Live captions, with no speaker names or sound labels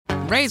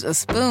raise a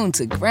spoon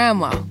to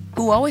Grandma,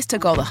 who always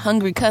took all the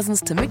hungry cousins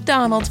to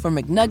McDonald's for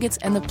McNuggets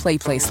and the Play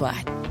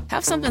Slide.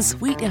 Have something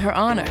sweet in her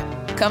honor.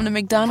 Come to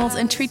McDonald's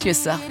and treat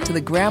yourself to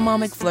the Grandma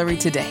McFlurry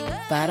today.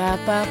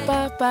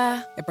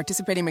 Ba-da-ba-ba-ba. At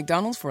participating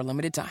McDonald's for a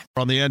limited time.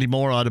 On the Andy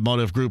Moore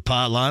Automotive Group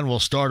hotline, we'll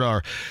start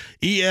our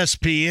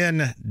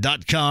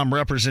ESPN.com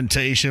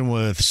representation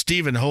with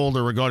Stephen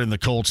Holder regarding the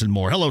Colts and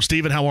more. Hello,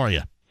 Stephen. How are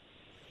you?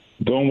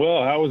 Doing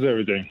well. How was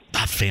everything?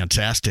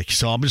 Fantastic.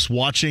 So I'm just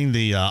watching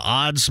the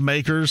odds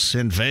makers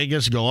in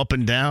Vegas go up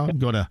and down.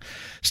 Going to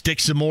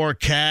stick some more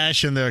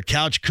cash in their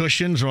couch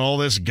cushions when all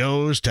this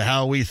goes to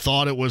how we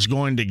thought it was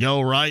going to go,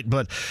 right?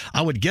 But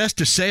I would guess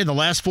to say in the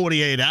last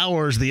 48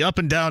 hours, the up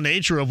and down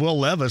nature of Will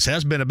Levis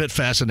has been a bit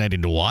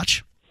fascinating to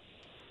watch.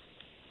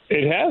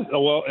 It has.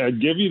 Well, I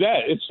give you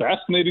that. It's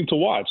fascinating to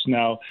watch.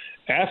 Now,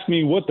 ask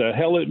me what the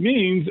hell it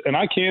means, and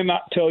I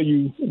cannot tell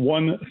you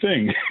one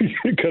thing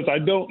because I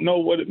don't know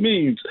what it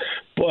means.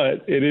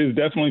 But it is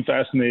definitely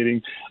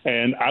fascinating,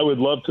 and I would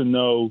love to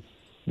know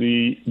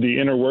the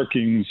inner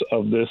workings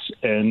of this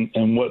and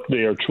what they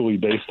are truly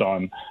based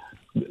on.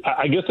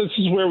 I guess this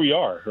is where we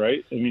are,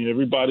 right? I mean,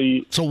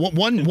 everybody. So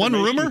one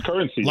rumor,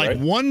 currency, like right?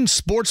 One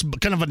sports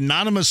kind of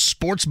anonymous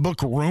sports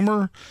book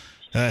rumor.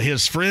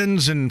 His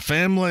friends and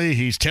family,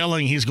 he's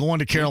telling he's going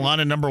to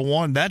Carolina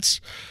 #1.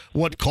 That's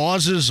what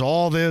causes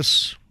all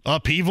this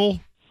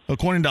upheaval,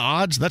 according to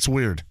odds? That's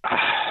weird.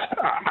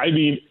 I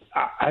mean,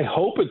 I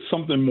hope it's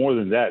something more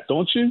than that,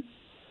 don't you?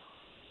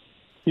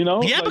 You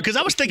know? Yeah, because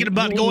I was thinking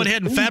about going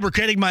ahead and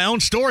fabricating my own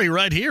story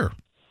right here.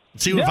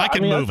 See if I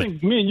can move it. I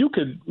think me and you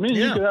could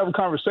have a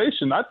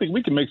conversation. I think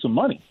we can make some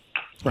money.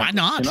 Why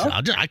not? You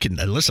know? I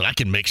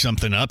can make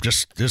something up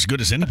just as good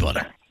as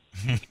anybody.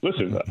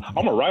 Listen,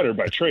 I'm a writer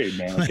by trade,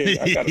 man. Okay,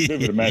 I got a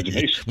vivid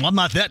imagination. Well, I'm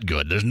not that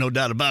good. There's no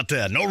doubt about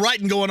that. No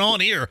writing going on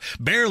here.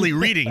 Barely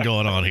reading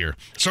going on here.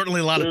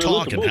 Certainly a lot of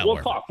talking. We'll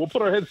talk. We'll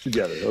put our heads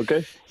together.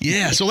 Okay.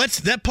 Yeah. So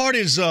that part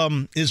is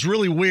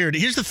really weird.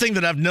 Here's the thing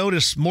that I've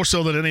noticed more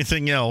so than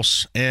anything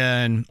else,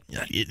 and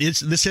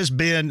this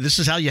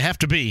is how you have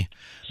to be.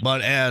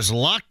 But as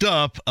locked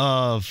up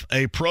of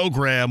a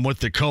program with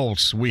the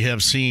Colts we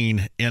have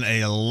seen in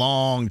a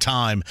long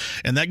time.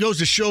 And that goes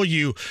to show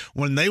you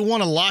when they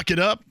want to lock it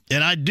up,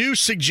 and I do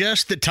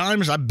suggest at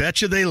times, I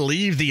bet you they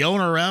leave the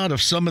owner out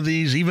of some of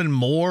these even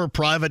more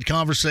private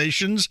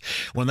conversations.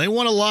 When they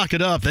want to lock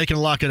it up, they can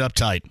lock it up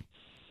tight.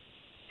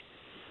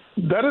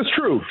 That is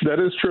true.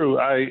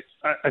 I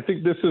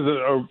think this is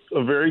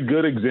a very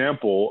good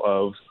example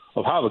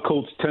of how the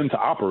Colts tend to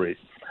operate.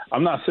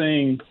 I'm not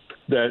saying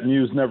that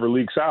news never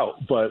leaks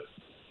out, but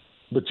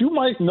you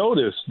might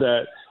notice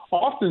that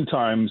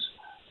oftentimes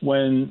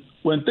when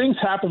things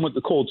happen with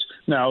the Colts,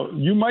 now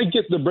you might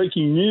get the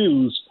breaking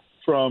news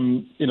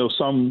from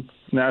some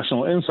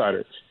national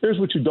insider. Here's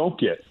what you don't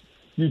get: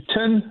 you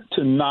tend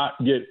to not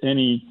get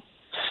any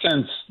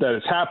sense that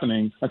it's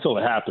happening until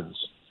it happens.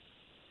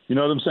 You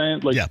know what I'm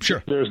saying? Yeah,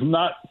 sure. There's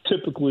not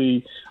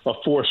typically a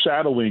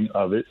foreshadowing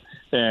of it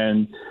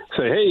and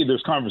say, hey,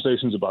 there's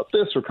conversations about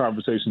this or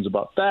conversations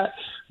about that.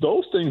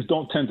 Those things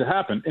don't tend to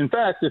happen. In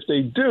fact, if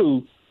they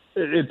do,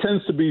 it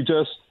tends to be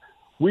just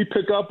we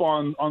pick up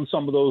on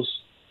some of those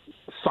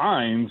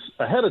signs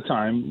ahead of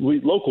time,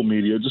 local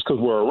media, just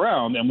because we're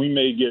around, and we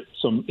may get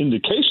some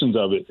indications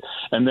of it.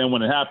 And then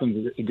when it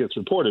happens, it gets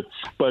reported.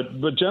 But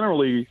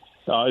generally,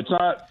 it's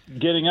not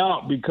getting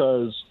out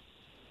because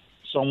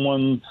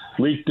someone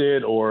leaked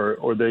it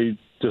or they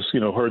just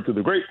heard through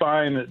the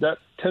grapevine. That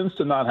tends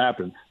to not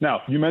happen.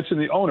 Now, you mentioned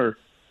the owner.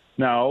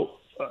 Now,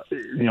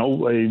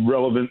 a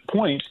relevant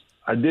point.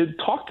 I did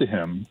talk to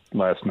him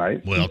last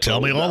night. Well, tell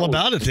me all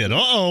about it then.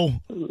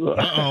 Uh-oh.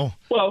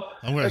 Well,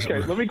 okay,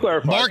 let me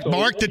clarify.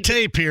 Mark the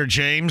tape here,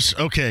 James.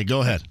 Okay,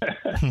 go ahead.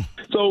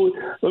 So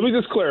let me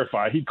just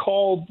clarify. He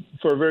called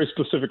for a very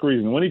specific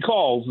reason. When he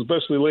calls,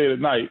 especially late at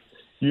night,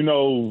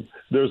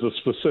 there's a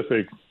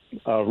specific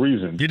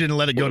reason. You didn't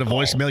let it go to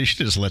voicemail. You should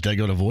have just let that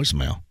go to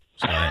voicemail.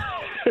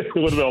 It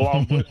would have been a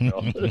long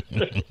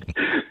voicemail.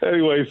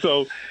 Anyway,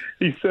 so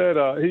he said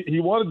he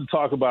wanted to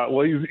talk about.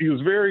 Well, he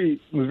was very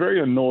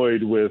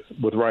annoyed with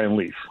Ryan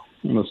Leaf.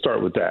 I'm going to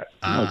start with that.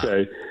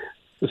 Okay,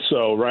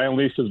 so Ryan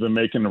Leaf has been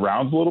making the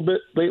rounds a little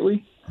bit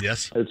lately.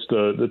 Yes, it's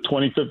the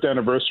 25th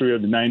anniversary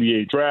of the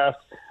 '98 draft.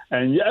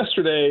 And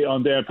yesterday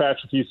on Dan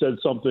Patrick, he said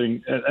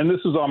something, and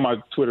this is on my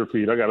Twitter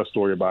feed. I got a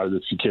story about it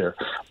if you care.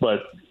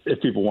 But if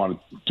people want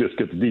to just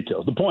get the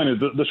details. The point is,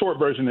 the short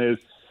version is,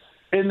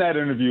 in that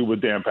interview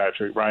with Dan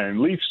Patrick,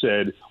 Ryan Leaf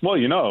said, well,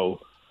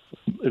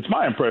 it's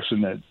my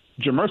impression that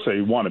Jim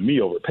Irsay wanted me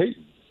over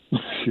Peyton,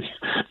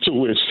 to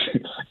which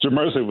Jim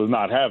Irsay was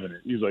not having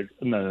it. He's like,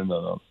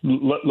 no.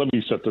 Let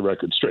me set the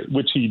record straight,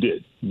 which he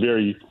did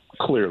very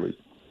clearly.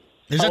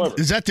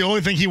 Is that the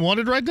only thing he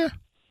wanted right there?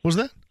 Was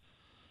that?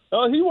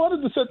 He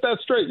wanted to set that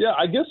straight. Yeah,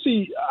 I guess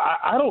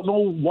I don't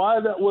know why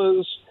that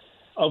was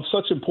of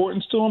such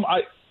importance to him.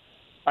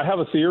 I have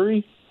a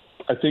theory.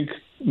 I think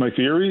my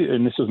theory,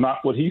 and this is not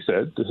what he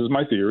said, this is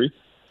my theory.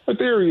 My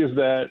theory is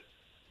that,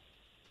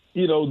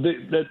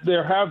 that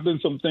there have been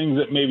some things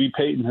that maybe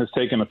Peyton has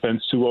taken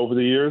offense to over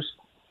the years.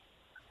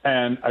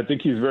 And I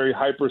think he's very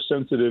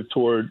hypersensitive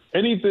toward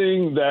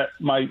anything that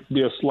might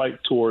be a slight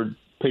toward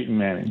Peyton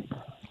Manning.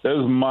 That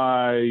is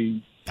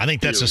my I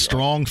think that's a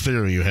strong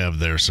theory you have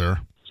there, sir.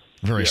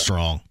 Very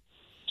strong.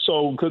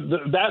 So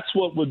that's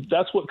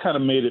what kind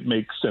of made it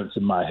make sense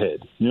in my head.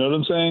 You know what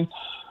I'm saying?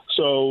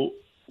 So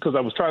because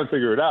I was trying to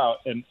figure it out,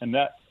 and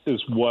that is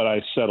what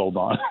I settled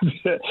on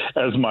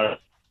as my.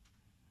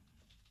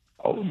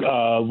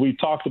 We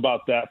talked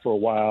about that for a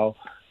while.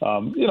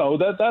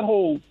 That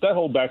whole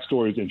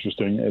backstory is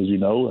interesting, as you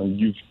know, and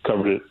you've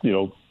covered it,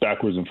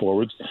 backwards and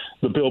forwards.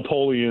 The Bill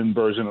Polian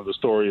version of the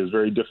story is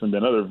very different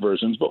than other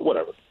versions, but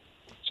whatever.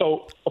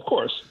 So, of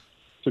course,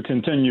 to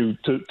continue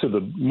to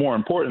the more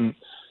important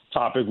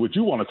topic, which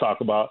you want to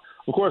talk about,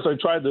 of course, I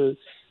tried to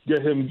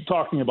get him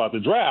talking about the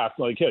draft.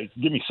 Like, hey,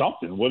 give me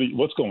something.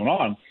 What's going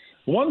on?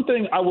 One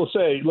thing I will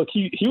say, look,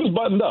 he was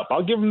buttoned up.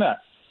 I'll give him that.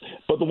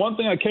 But the one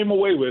thing I came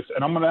away with,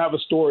 and I'm going to have a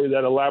story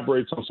that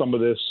elaborates on some of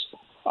this,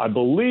 I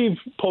believe,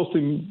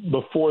 posting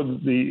before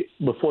the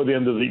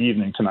end of the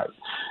evening tonight.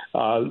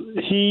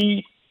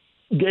 He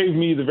gave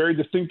me the very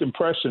distinct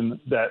impression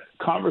that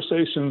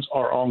conversations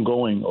are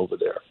ongoing over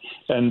there,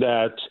 and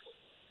that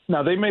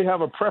now they may have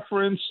a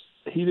preference.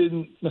 He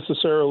didn't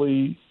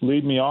necessarily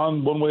lead me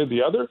on one way or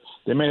the other.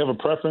 They may have a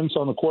preference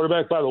on the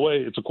quarterback. By the way,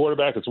 it's a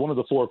quarterback. It's one of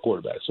the 4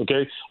 quarterbacks,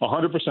 okay?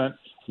 100%,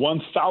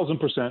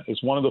 1,000%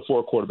 it's one of the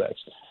 4 quarterbacks.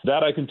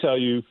 That I can tell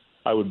you.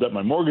 I would bet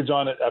my mortgage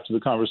on it after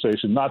the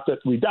conversation. Not that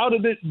we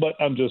doubted it, but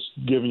I'm just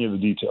giving you the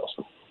details.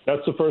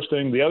 That's the first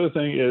thing. The other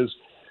thing is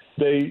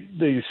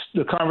the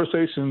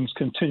conversations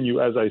continue,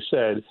 as I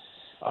said.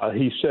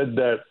 He said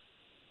that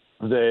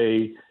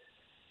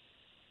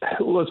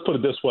let's put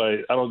it this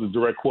way, I don't have the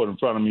direct quote in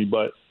front of me,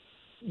 but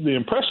the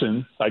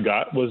impression I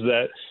got was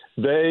that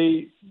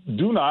they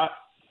do not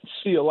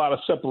see a lot of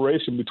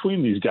separation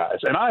between these guys.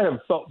 And I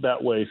have felt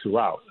that way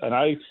throughout. And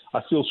I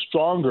feel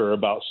stronger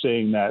about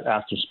saying that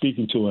after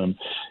speaking to him.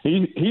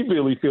 He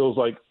really feels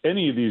like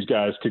any of these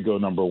guys could go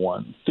number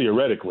 1,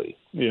 theoretically.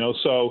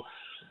 So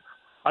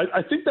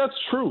I think that's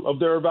true of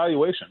their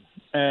evaluation.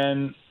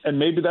 And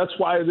maybe that's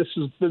why this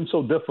has been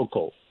so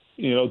difficult,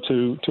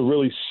 to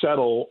really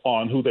settle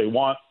on who they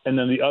want. And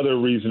then the other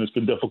reason it's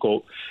been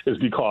difficult is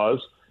because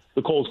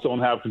the Colts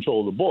don't have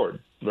control of the board,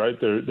 right?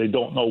 They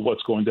don't know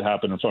what's going to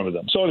happen in front of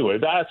them. So anyway,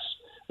 that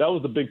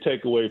was the big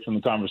takeaway from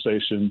the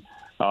conversation.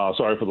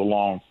 Sorry for the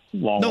long.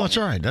 No, it's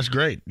all right. That's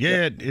great.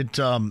 Yeah,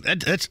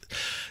 it's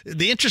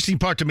the interesting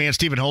part to me. And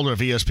Stephen Holder of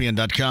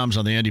ESPN.com is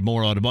on the Andy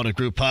Moore Automotive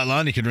Group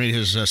hotline. You can read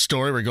his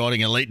story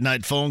regarding a late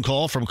night phone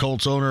call from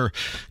Colts owner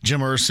Jim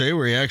Irsay,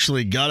 where he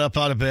actually got up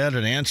out of bed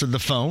and answered the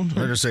phone.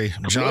 There's a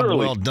job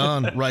well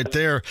done right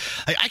there.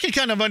 I can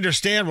kind of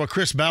understand where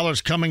Chris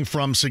Ballard's coming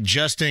from,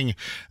 suggesting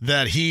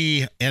that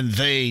he and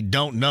they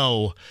don't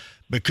know.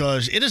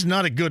 Because it is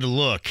not a good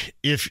look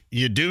if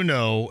you do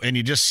know and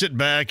you just sit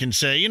back and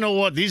say, you know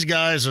what, these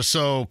guys are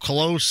so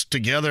close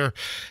together,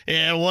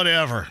 and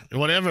whatever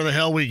the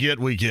hell we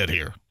get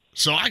here.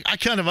 So I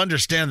kind of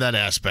understand that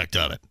aspect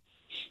of it.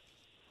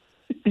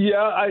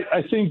 Yeah,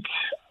 I think,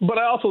 but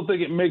I also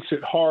think it makes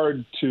it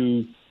hard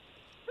to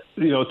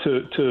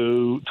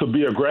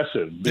be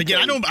aggressive. Again,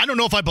 I don't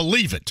know if I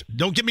believe it.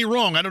 Don't get me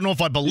wrong. I don't know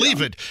if I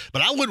believe it,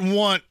 but I wouldn't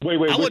want. Wait,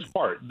 which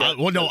part?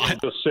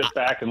 Just sit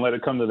back and let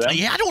it come to them.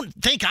 Yeah, I don't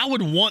think I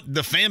would want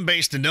the fan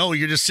base to know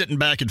you're just sitting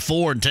back at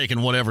 4 and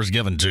taking whatever's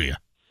given to you.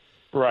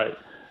 Right.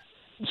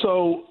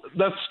 So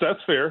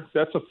that's fair.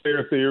 That's a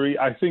fair theory.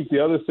 I think the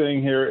other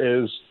thing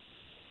here is,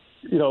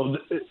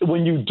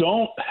 when you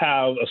don't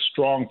have a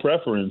strong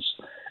preference,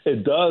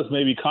 it does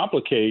maybe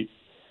complicate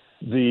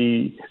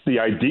the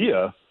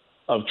idea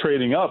of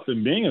trading up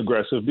and being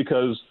aggressive,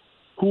 because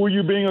who are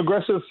you being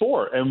aggressive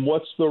for, and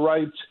what's the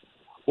right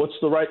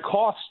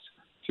cost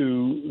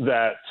to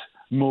that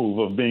move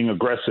of being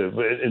aggressive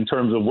in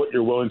terms of what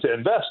you're willing to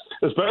invest,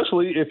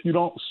 especially if you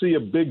don't see a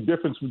big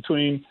difference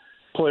between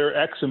player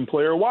X and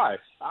player Y.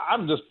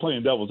 I'm just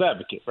playing devil's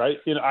advocate, right?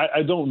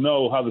 I don't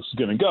know how this is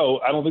going to go.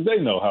 I don't think they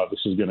know how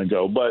this is going to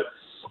go, but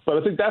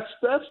I think that's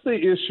the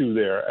issue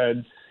there.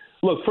 And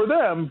look, for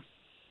them,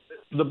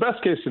 the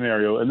best case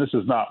scenario, and this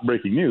is not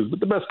breaking news, but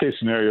the best case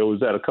scenario is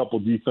that a couple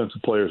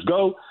defensive players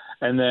go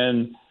and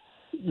then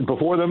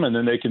before them, and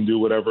then they can do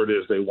whatever it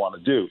is they want to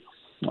do.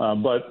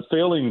 But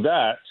failing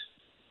that,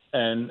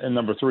 and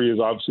number 3 is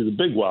obviously the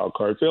big wild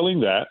card. Failing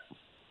that,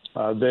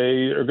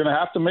 they are going to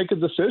have to make a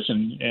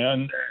decision,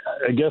 and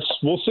I guess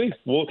we'll see.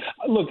 Well,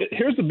 look,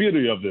 here's the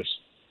beauty of this.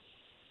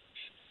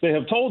 They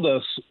have told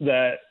us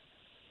that,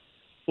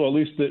 well, at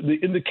least the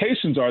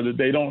indications are that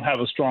they don't have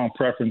a strong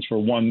preference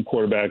for one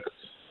quarterback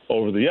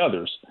over the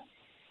others.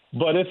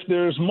 But if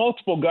there's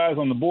multiple guys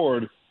on the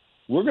board,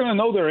 we're going to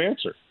know their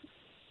answer.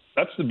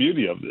 That's the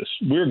beauty of this.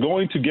 We're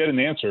going to get an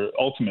answer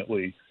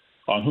ultimately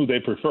on who they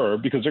prefer,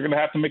 because they're going to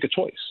have to make a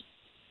choice,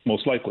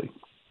 most likely.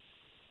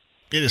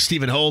 It is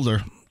Stephen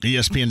Holder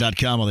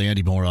ESPN.com on the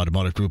Andy Moore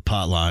Automotive Group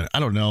hotline. I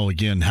don't know,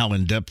 again, how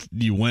in-depth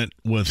you went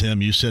with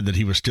him. You said that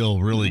he was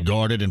still really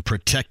guarded and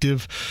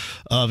protective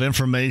of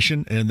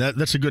information, and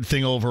that's a good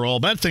thing overall.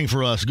 Bad thing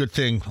for us, good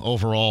thing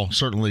overall,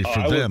 certainly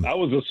for them. I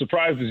was as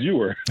surprised as you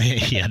were.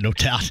 Yeah, no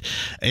doubt.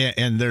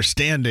 And they're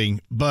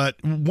standing. But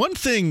one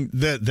thing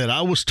that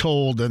I was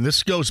told, and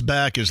this goes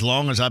back as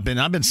long as I've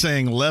been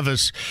saying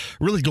Levis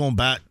really going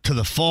back to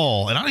the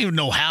fall, and I don't even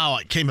know how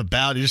it came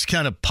about. It just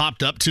kind of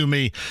popped up to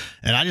me,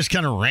 and I just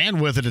kind of ran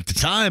with it at the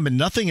time, and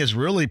nothing has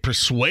really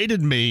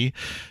persuaded me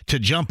to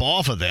jump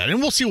off of that. And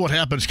we'll see what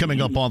happens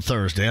coming up on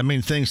Thursday. I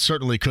mean, things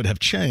certainly could have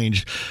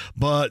changed,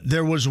 but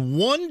there was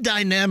one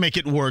dynamic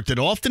at work that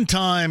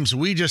oftentimes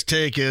we just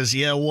take as,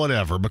 yeah,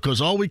 whatever,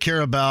 because all we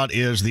care about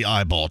is the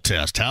eyeball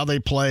test, how they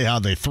play, how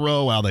they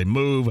throw, how they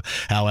move,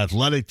 how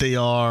athletic they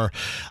are,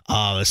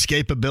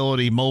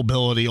 escapability,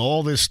 mobility,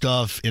 all this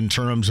stuff in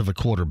terms of a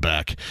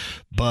quarterback.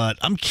 But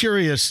I'm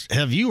curious,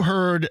 have you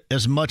heard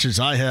as much as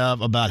I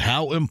have about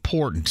how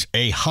important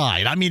a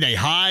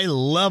high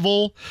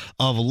level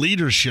of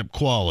leadership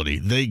quality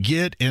they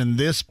get in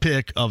this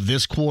pick of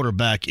this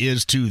quarterback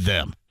is to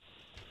them?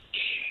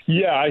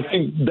 Yeah, I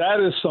think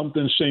that is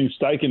something Shane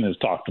Steichen has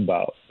talked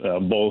about,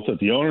 both at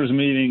the owners'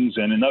 meetings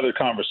and in other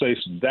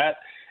conversations. That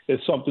is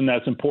something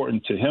that's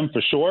important to him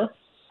for sure.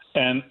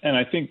 And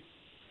I think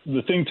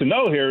the thing to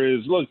know here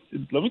is, look,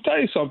 let me tell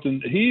you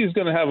something. He's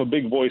going to have a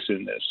big voice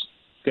in this,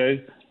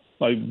 okay?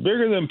 Like,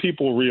 bigger than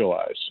people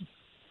realize.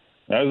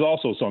 That is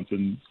also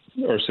something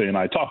Ursay and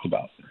I talked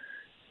about.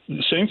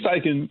 Shane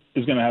Steichen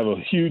is going to have a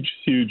huge,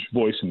 huge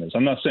voice in this.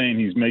 I'm not saying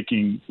he's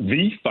making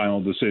the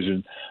final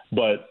decision,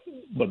 but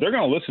they're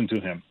going to listen to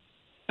him.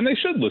 And they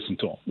should listen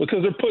to him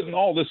because they're putting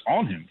all this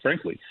on him,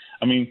 frankly.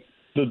 I mean,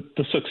 the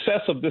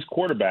success of this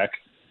quarterback,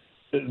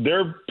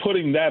 they're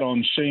putting that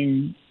on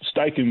Shane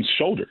Steichen's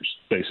shoulders,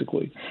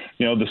 basically.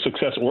 You know, the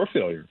success or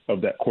failure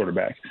of that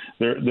quarterback.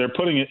 They're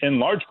putting it in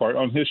large part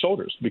on his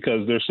shoulders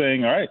because they're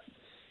saying, all right,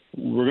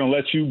 we're going to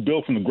let you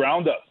build from the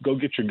ground up. Go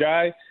get your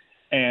guy,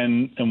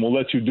 and we'll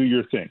let you do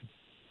your thing.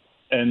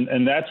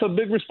 And that's a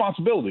big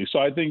responsibility. So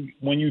I think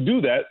when you do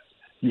that,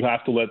 you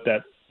have to let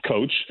that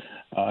coach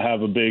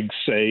have a big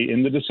say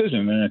in the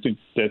decision. And I think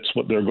that's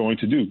what they're going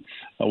to do,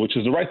 which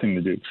is the right thing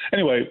to do.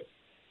 Anyway,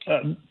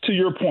 to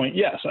your point,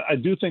 yes, I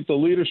do think the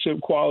leadership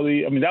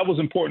quality, I mean, that was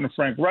important to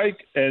Frank Reich,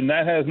 and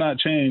that has not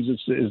changed.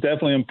 It's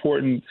definitely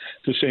important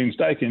to Shane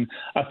Steichen.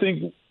 I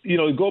think,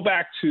 go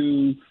back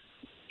to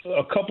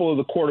a couple of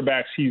the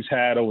quarterbacks he's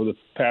had over the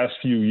past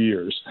few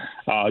years.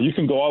 You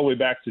can go all the way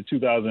back to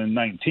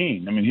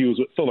 2019. I mean, he was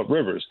with Phillip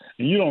Rivers,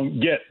 and you don't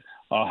get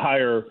a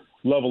higher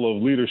level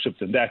of leadership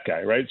than that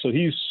guy, right? So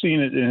he's seen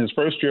it in his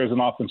first year as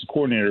an offensive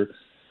coordinator,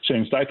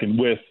 Shane Steichen,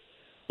 with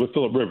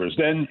Phillip Rivers.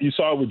 Then you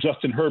saw it with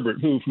Justin Herbert,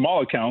 who, from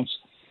all accounts,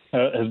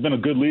 has been a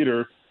good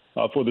leader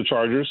for the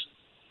Chargers.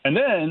 And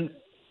then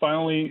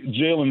finally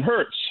Jalen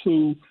Hurts,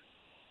 who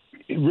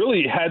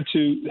really had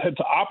to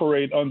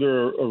operate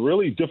under a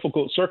really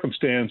difficult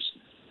circumstance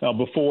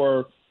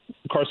before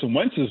Carson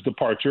Wentz's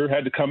departure,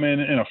 had to come in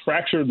a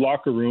fractured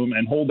locker room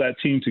and hold that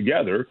team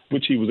together,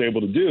 which he was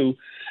able to do,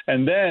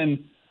 and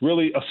then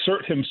really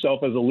assert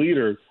himself as a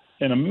leader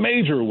in a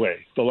major way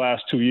the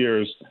last 2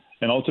 years,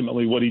 and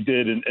ultimately what he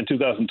did in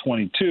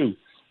 2022,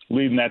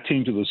 leading that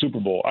team to the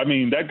Super Bowl. I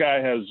mean, that guy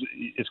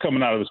it's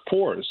coming out of his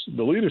pores,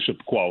 the leadership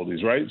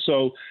qualities, right?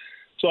 So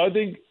I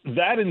think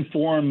that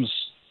informs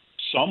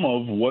some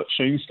of what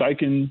Shane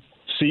Steichen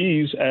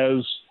sees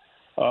as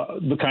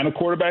the kind of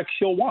quarterback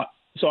he'll want.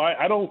 So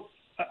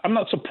I'm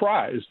not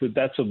surprised that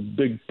that's a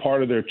big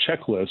part of their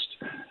checklist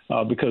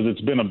because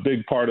it's been a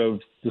big part of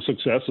the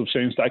success of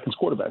Shane Steichen's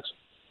quarterbacks.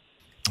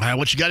 All right,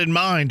 what you got in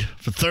mind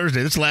for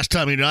Thursday? This is the last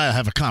time you and I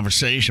have a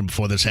conversation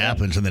before this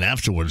happens, and then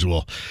afterwards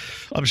we'll,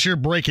 I'm sure,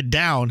 break it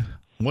down.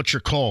 What's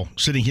your call?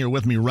 Sitting here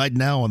with me right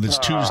now on this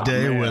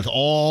Tuesday with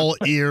all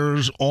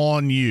ears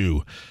on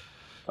you.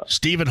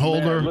 Stephen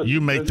Holder,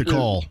 you make the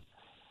call.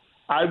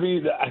 I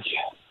mean,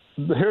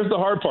 here's the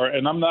hard part,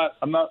 and I'm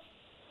not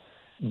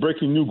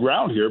breaking new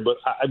ground here, but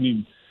I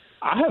mean,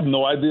 I have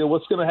no idea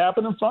what's going to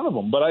happen in front of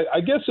them. But I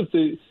guess if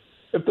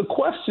the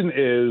question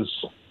is,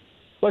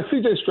 like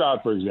C.J. Stroud,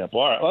 for example,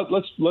 all right,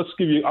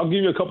 I'll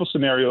give you a couple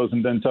scenarios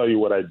and then tell you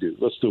what I do.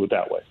 Let's do it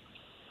that way.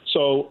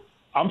 So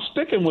I'm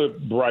sticking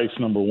with Bryce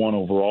number one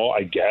overall,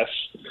 I guess,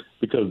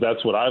 because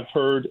that's what I've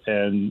heard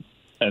and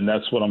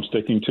that's what I'm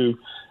sticking to.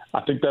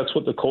 I think that's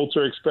what the Colts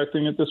are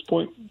expecting at this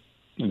point.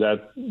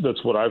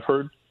 That's what I've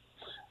heard.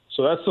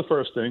 So that's the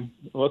first thing.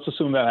 Let's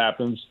assume that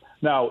happens.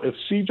 Now, if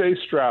C.J.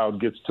 Stroud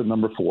gets to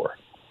number 4,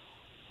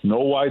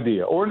 no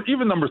idea, or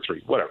even number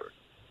 3, whatever.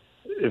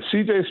 If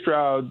C.J.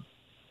 Stroud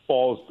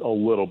falls a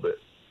little bit,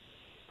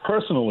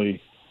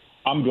 personally,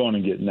 I'm going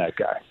to get that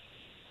guy.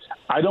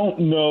 I don't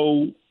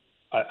know.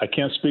 I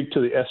can't speak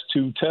to the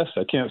S2 test.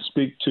 I can't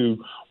speak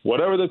to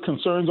whatever the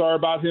concerns are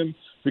about him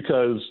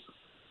because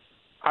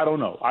I don't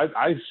know.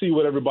 I see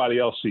what everybody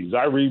else sees.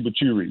 I read what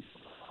you read.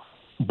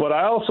 But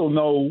I also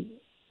know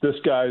this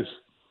guy's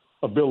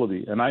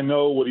ability, and I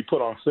know what he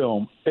put on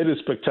film. It is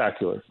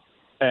spectacular.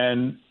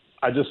 And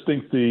I just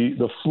think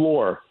the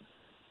floor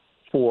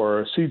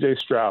for C.J.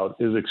 Stroud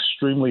is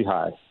extremely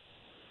high,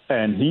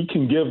 and he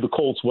can give the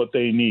Colts what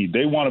they need.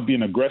 They want to be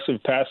an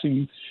aggressive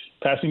passing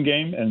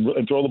game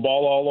and throw the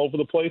ball all over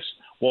the place.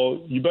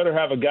 Well, you better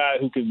have a guy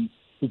who can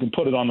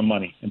put it on the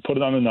money and put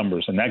it on the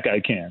numbers, and that guy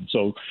can.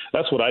 So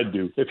that's what I'd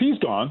do. If he's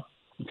gone,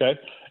 okay,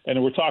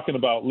 and we're talking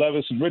about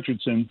Levis and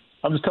Richardson,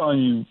 I'm just telling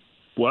you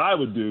what I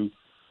would do.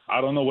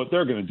 I don't know what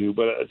they're going to do,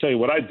 but I'll tell you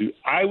what I'd do.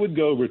 I would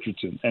go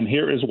Richardson, and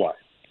here is why.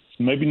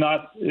 Maybe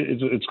not,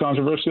 it's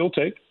controversial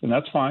take, and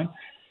that's fine.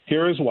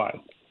 Here is why.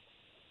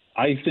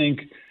 I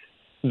think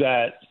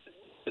that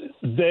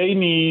they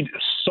need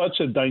such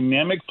a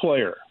dynamic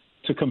player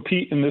to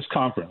compete in this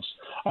conference.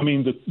 I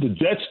mean, the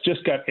Jets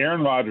just got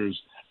Aaron Rodgers,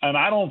 and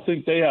I don't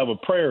think they have a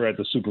prayer at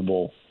the Super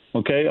Bowl,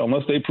 okay,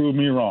 unless they prove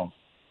me wrong.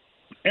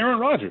 Aaron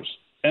Rodgers,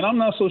 and I'm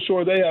not so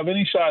sure they have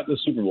any shot at the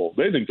Super Bowl.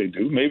 They think they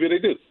do. Maybe they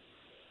do.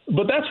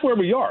 But that's where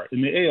we are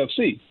in the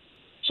AFC.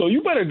 So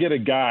you better get a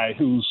guy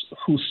whose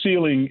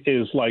ceiling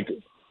is like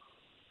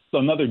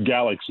another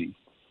galaxy.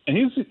 And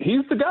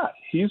he's the guy.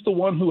 He's the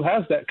one who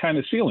has that kind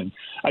of ceiling.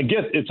 I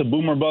get it's a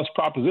boom or bust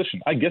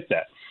proposition. I get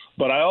that.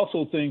 But I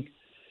also think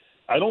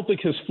I don't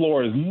think his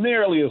floor is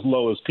nearly as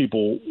low as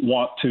people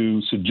want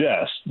to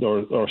suggest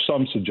or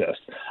some suggest.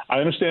 I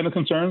understand the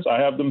concerns. I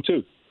have them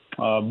too.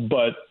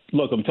 But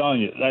look, I'm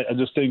telling you, I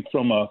just think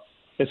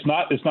it's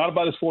not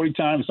about his 40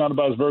 time. It's not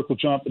about his vertical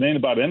jump. It ain't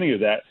about any of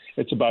that.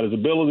 It's about his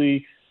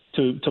ability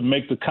to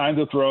make the kinds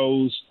of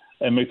throws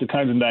and make the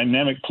kinds of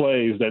dynamic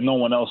plays that no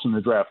one else in the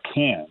draft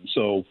can.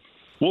 So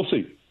we'll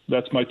see.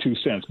 That's my 2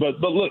 cents. But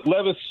look,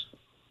 Levis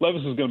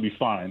is going to be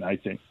fine, I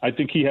think. I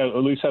think he at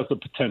least has the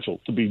potential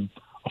to be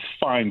a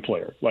fine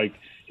player. Like,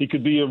 he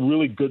could be a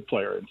really good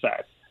player, in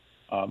fact.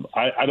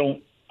 I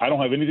don't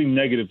have anything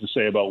negative to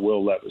say about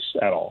Will Levis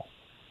at all.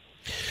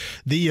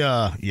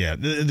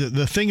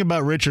 The thing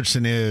about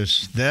Richardson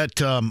is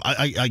that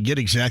I get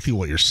exactly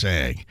what you're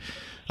saying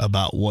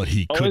about what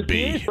he could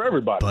be. He is for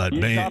everybody. But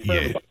He's man,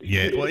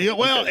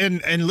 well, okay.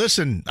 and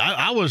listen,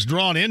 I was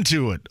drawn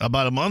into it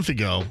about a month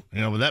ago.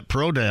 With that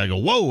pro day, I go,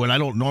 whoa, and I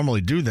don't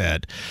normally do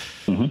that.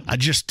 Mm-hmm. I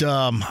just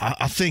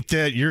I think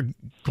that you're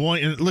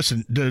going.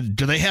 Listen, do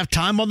they have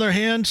time on their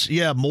hands?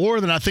 Yeah,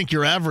 more than I think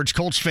your average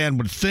Colts fan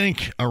would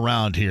think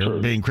around here, sure.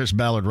 Being Chris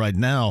Ballard right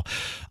now.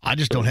 I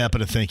just don't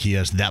happen to think he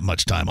has that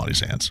much time on his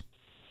hands.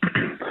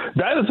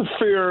 That is a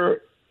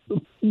fair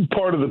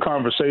part of the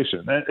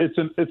conversation.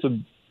 It's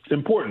an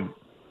important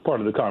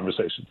part of the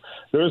conversation.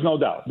 There is no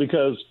doubt,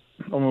 because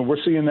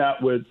we're seeing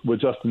that with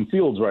Justin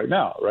Fields right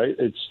now, right?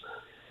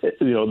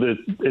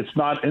 It's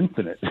not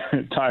infinite.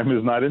 Time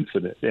is not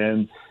infinite,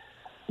 and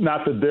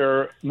not that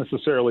they're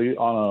necessarily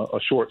on a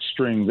short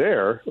string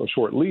there, a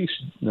short leash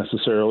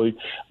necessarily,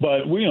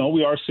 but we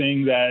are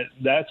seeing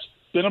that's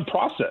been a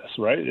process,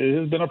 right? It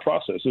has been a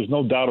process. There's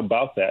no doubt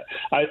about that.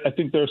 I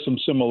think there's some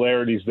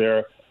similarities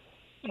there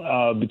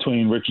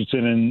between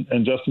Richardson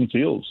and Justin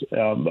Fields,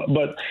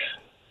 but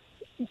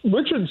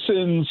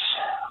Richardson's,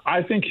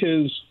 I think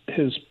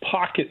his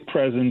pocket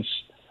presence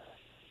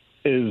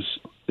is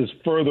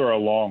further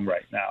along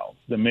right now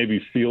than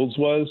maybe Fields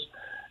was.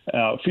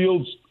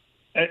 Fields,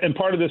 and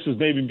part of this is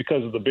maybe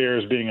because of the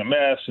Bears being a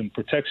mess and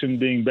protection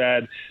being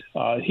bad.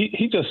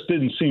 He just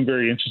didn't seem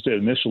very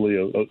interested initially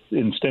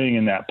in staying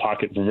in that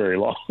pocket for very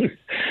long.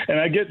 And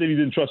I get that he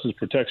didn't trust his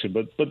protection,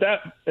 but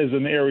that is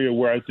an area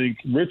where I think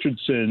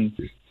Richardson,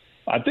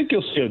 I think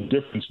you'll see a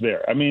difference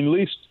there. I mean, at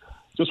least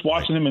just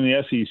watching him in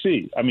the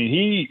SEC, I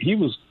mean, he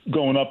was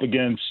going up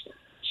against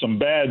some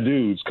bad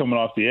dudes coming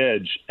off the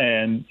edge,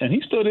 and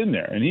he stood in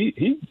there, and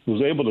he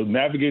was able to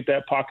navigate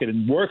that pocket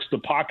and works the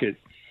pocket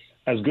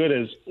as good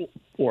as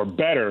or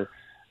better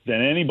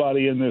than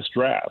anybody in this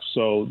draft.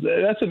 So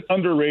that's an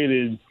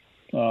underrated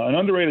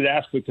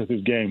aspect of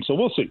his game. So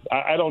we'll see.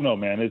 I don't know,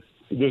 man.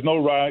 There's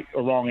no right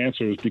or wrong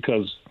answers,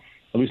 because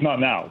at least not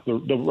now.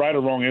 The right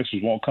or wrong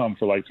answers won't come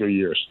for like 3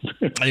 years.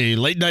 A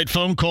late-night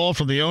phone call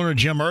from the owner,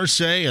 Jim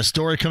Irsay. A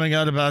story coming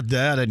out about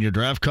that and your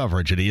draft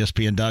coverage at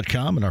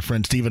ESPN.com. And our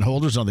friend Stephen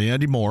Holders on the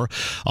Andy Moore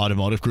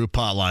Automotive Group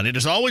hotline. It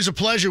is always a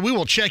pleasure. We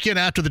will check in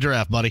after the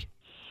draft, buddy.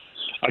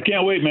 I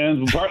can't wait,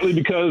 man. Partly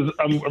because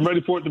I'm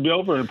ready for it to be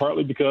over, and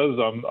partly because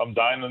I'm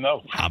dying to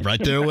know. I'm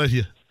right there with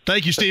you.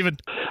 Thank you, Stephen.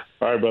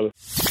 All right, brother.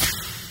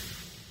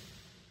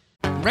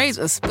 Raise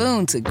a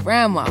spoon to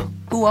Grandma,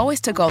 who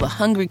always took all the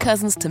hungry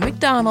cousins to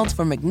McDonald's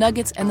for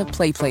McNuggets and the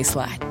Play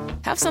Slide.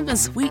 Have something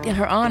sweet in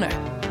her honor.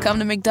 Come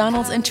to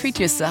McDonald's and treat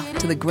yourself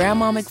to the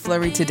Grandma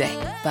McFlurry today.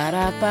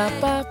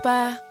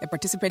 Ba-da-ba-ba-ba. At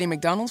participating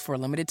McDonald's for a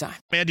limited time.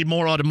 Andy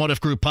Moore Automotive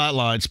Group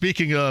hotline.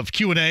 Speaking of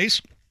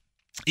Q&As,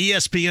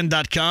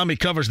 ESPN.com. He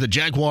covers the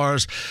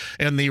Jaguars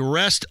and the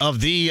rest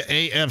of the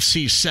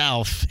AFC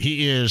South.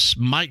 He is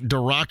Mike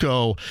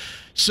DeRocco.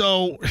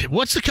 So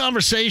what's the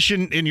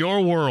conversation in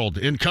your world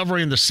in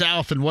covering the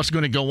South and what's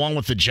going to go on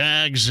with the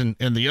Jags and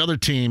the other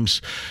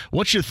teams?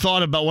 What's your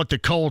thought about what the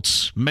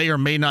Colts may or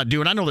may not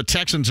do? And I know the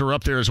Texans are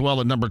up there as well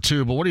at number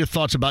 2, but what are your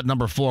thoughts about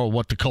number 4,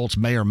 what the Colts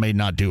may or may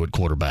not do at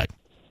quarterback?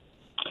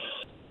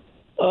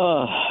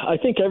 I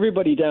think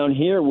everybody down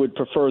here would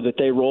prefer that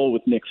they roll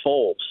with Nick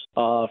Foles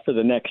for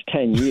the next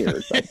 10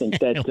 years. I think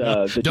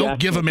that don't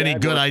give him any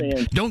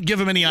don't give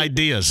him any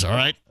ideas. All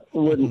right,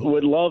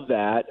 would love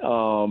that.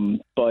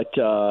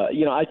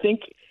 I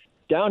think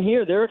down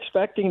here they're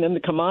expecting them to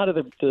come out of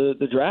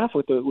the draft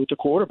with the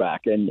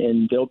quarterback,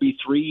 and there'll be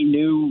 3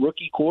 new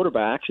rookie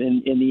quarterbacks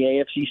in the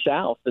AFC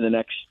South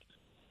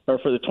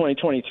for the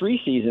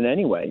 2023 season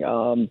anyway.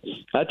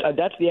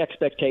 That's the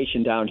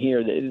expectation down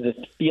here. The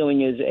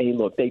feeling is, hey,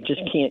 look, they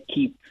just can't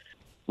keep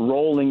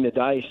rolling the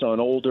dice on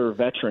older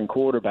veteran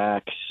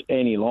quarterbacks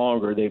any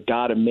longer. They've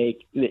got to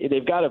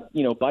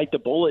bite the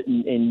bullet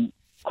and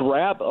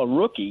grab a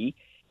rookie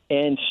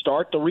and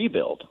start the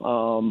rebuild.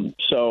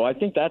 So I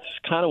think that's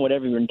kind of what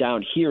everyone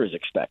down here is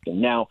expecting.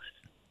 Now,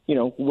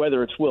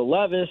 whether it's Will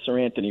Levis or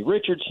Anthony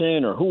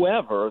Richardson or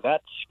whoever,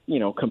 that's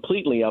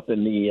completely up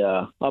in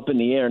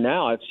the air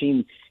now. I've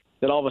seen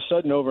that all of a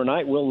sudden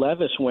overnight, Will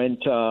Levis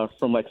went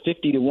from like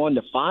 50-1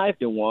 to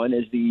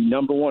 5-1 as the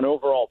number 1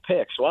 overall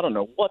pick. So I don't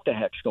know what the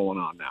heck's going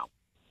on now.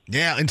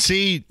 Yeah, and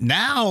see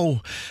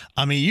now,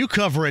 you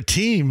cover a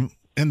team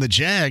in the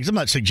Jags. I'm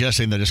not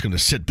suggesting they're just going to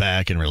sit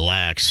back and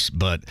relax,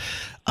 but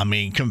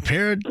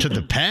compared to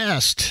the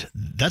past,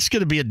 that's going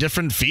to be a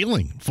different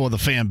feeling for the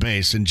fan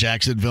base in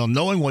Jacksonville,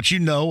 knowing what you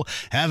know,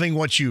 having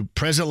what you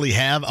presently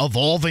have,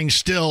 evolving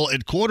still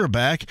at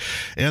quarterback,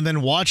 and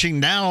then watching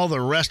now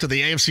the rest of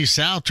the AFC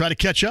South try to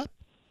catch up.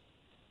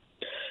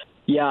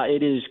 Yeah,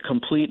 it is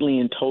completely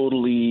and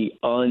totally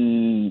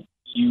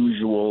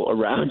unusual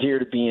around here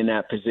to be in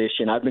that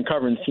position. I've been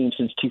covering the team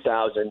since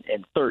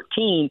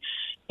 2013.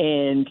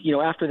 And,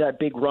 after that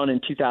big run in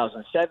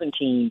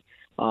 2017,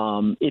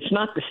 it's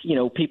not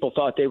people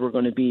thought they were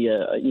going to be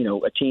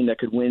a team that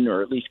could win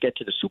or at least get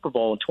to the Super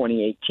Bowl in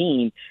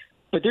 2018.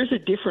 But there's a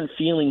different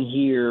feeling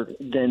here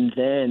than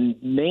then,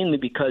 mainly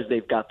because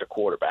they've got the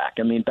quarterback.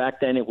 Back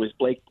then it was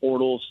Blake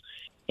Bortles,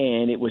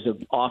 and it was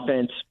an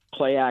offense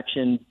play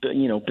action,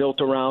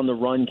 built around the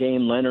run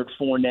game, Leonard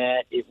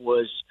Fournette. It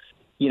was,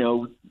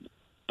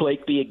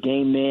 Blake be a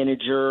game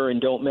manager and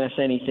don't mess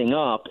anything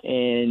up.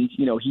 And,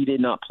 he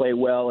did not play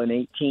well in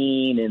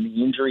 18, and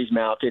the injuries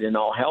mounted and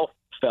all hell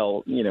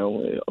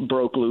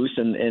broke loose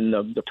and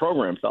the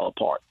program fell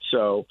apart.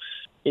 So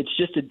it's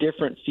just a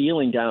different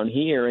feeling down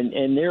here.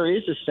 And there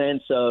is a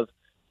sense of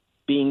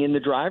being in the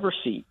driver's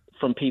seat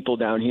from people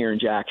down here in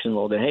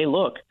Jacksonville that, hey,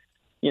 look,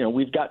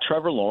 we've got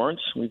Trevor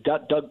Lawrence, we've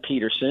got Doug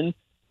Peterson.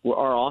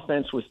 Our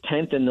offense was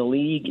 10th in the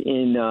league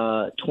in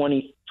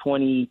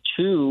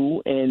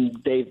 2022,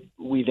 and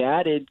we've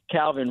added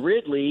Calvin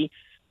Ridley.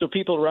 So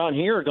people around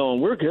here are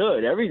going, we're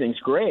good. Everything's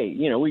great.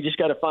 We just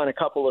got to find a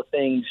couple of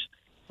things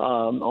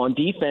on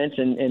defense,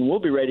 and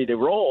we'll be ready to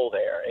roll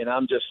there. And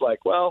I'm just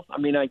like, well,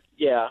 but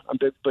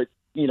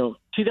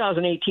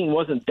 2018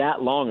 wasn't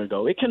that long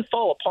ago. It can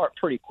fall apart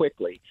pretty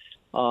quickly.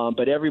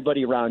 But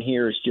everybody around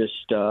here is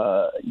just,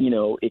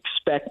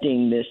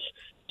 expecting this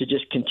to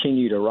just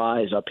continue to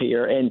rise up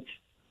here. And,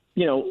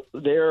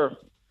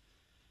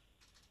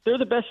 they're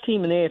the best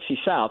team in the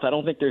AFC South. I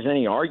don't think there's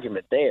any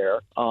argument there.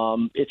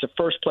 It's a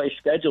first-place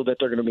schedule that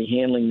they're going to be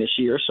handling this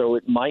year, so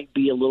it might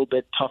be a little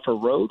bit tougher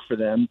road for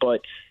them.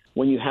 But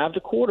when you have the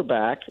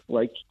quarterback,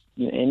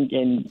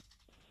 and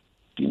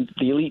the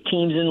elite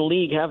teams in the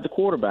league have the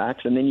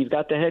quarterbacks, and then you've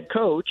got the head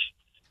coach,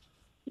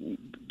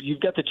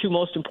 you've got the 2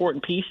 most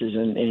important pieces,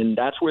 and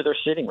that's where they're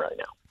sitting right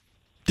now.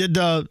 Did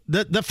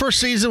that first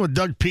season with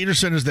Doug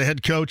Peterson as the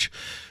head coach,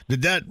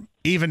 did that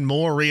even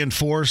more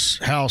reinforce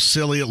how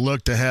silly it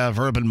looked to have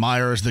Urban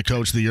Meyer as the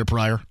coach the year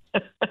prior?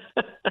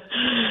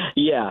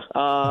 Yeah,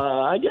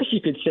 I guess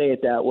you could say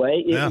it that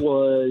way.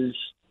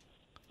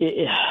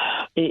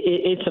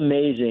 It's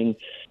amazing.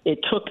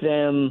 It took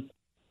them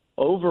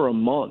over a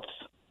month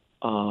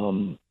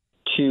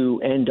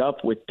to end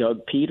up with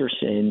Doug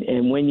Peterson,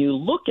 and when you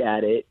look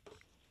at it,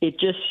 it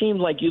just seemed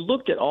like you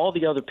looked at all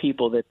the other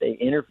people that they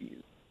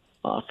interviewed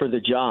for the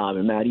job,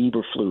 and Matt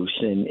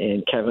Eberflus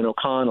and Kevin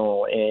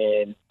O'Connell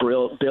and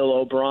Bill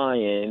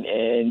O'Brien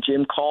and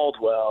Jim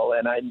Caldwell,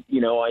 and I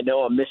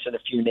know I'm missing a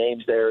few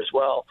names there as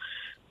well.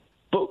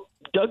 But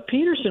Doug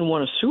Peterson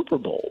won a Super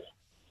Bowl,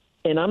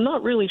 and I'm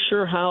not really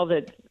sure how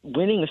that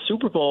winning a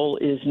Super Bowl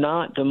is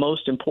not the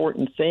most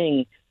important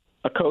thing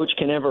a coach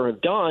can ever have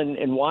done,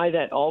 and why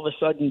that all of a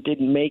sudden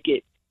didn't make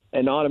it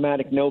an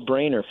automatic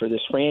no-brainer for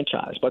this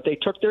franchise. But they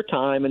took their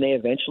time, and they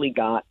eventually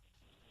got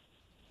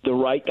the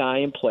right guy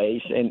in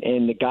place,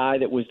 and the guy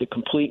that was the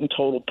complete and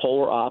total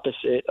polar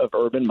opposite of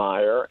Urban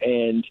Meyer.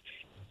 And,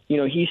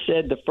 he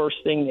said the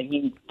first thing that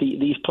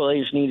these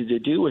players needed to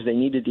do was they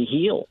needed to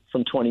heal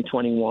from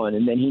 2021,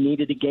 and then he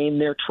needed to gain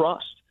their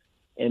trust.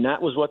 And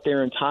that was what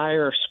their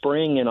entire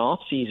spring and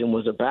off season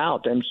was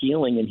about, them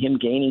healing and him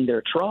gaining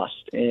their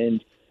trust.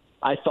 And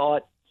I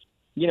thought,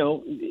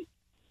 when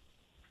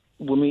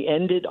we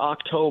ended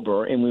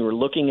October and we were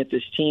looking at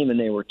this team and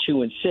they were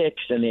 2-6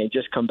 and they had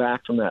just come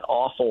back from that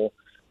awful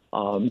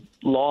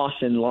loss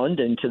in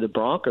London to the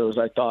Broncos,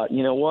 I thought,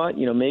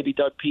 maybe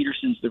Doug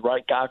Peterson's the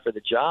right guy for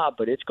the job,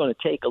 but it's going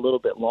to take a little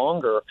bit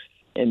longer.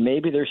 and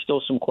maybe there's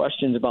still some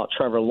questions about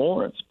Trevor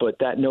Lawrence, but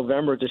that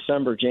November,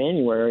 December,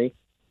 January,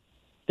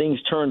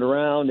 things turned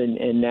around,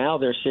 and now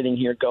they're sitting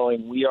here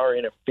going, we are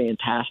in a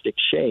fantastic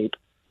shape,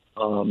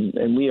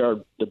 and we are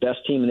the best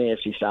team in the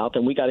AFC South,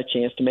 and we got a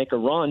chance to make a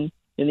run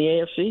in the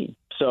AFC.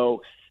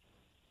 So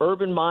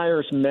Urban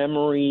Meyer's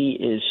memory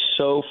is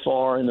so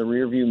far in the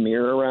rearview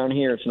mirror around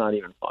here, it's not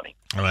even funny.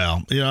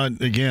 Well,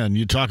 again,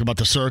 you talk about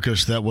the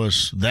circus that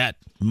was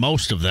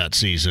most of that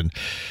season.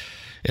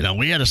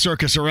 We had a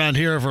circus around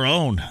here of our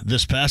own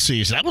this past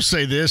season. I will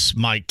say this,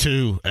 Mike,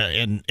 too,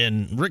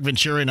 and Rick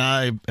Venturi and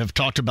I have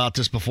talked about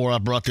this before. I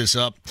brought this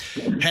up.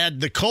 Had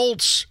the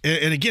Colts,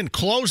 and again,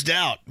 closed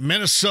out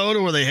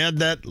Minnesota where they had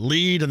that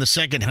lead in the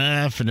second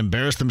half and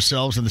embarrassed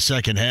themselves in the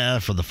second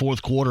half, or the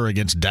fourth quarter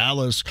against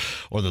Dallas,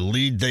 or the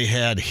lead they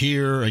had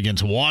here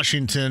against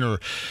Washington, or,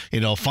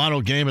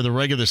 final game of the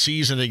regular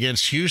season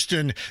against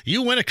Houston.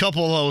 You win a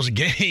couple of those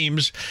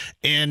games,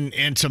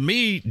 and to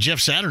me,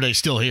 Jeff Saturday's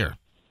still here.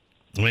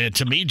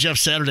 To me, Jeff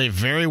Saturday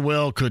very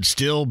well could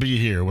still be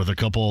here with a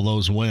couple of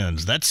those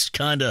wins. I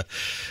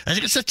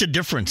think it's such a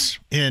difference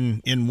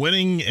in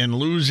winning and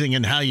losing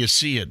and how you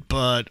see it.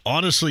 But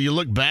honestly, you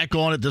look back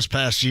on it this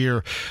past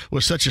year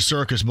was such a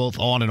circus both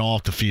on and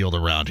off the field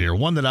around here.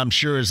 One that I'm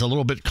sure is a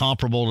little bit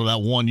comparable to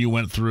that one you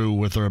went through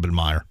with Urban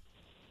Meyer.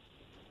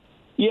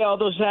 Yeah,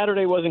 although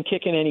Saturday wasn't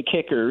kicking any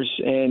kickers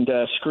and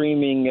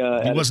screaming.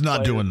 He was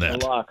not doing that. In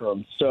the locker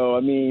room. So,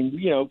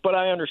 but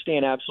I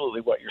understand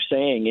absolutely what you're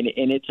saying.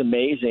 And it's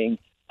amazing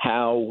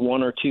how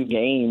one or two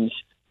games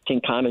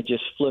can kind of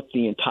just flip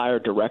the entire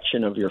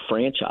direction of your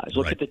franchise.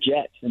 Look at the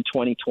Jets in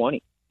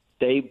 2020.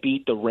 They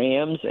beat the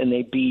Rams, and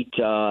they beat,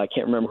 I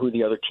can't remember who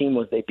the other team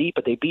was they beat,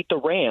 but they beat the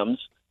Rams.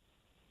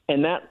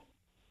 And that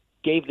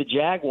gave the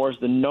Jaguars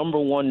the number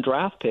one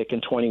draft pick in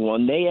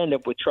 21. They end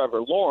up with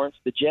Trevor Lawrence.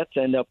 The Jets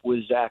end up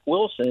with Zach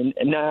Wilson.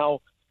 And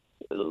now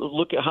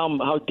look at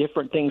how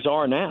different things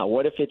are now.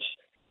 What if it's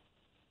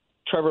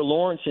Trevor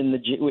Lawrence in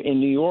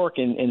New York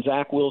and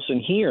Zach Wilson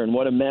here, and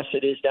what a mess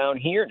it is down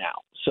here now.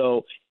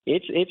 So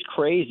it's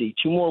crazy.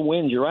 2 more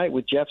wins. You're right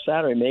with Jeff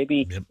Saturday.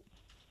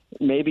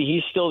 Maybe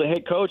he's still the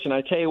head coach, and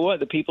I tell you what,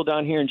 the people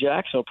down here in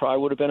Jacksonville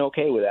probably would have been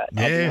okay with that.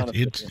 Yeah,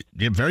 it's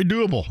very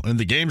doable. And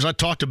the games I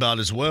talked about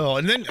as well.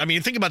 And then,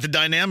 think about the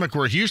dynamic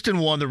where Houston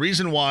won. The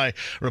reason why,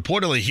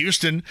 reportedly,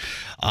 Houston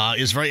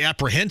is very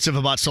apprehensive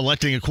about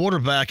selecting a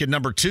quarterback at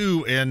number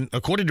 2, and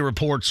according to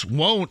reports,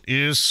 won't,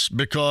 is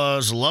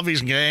because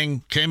Lovey's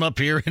gang came up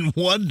here and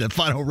won the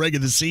final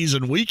regular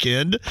season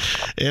weekend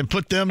and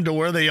put them to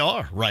where they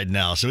are right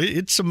now. So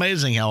it's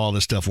amazing how all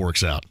this stuff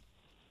works out.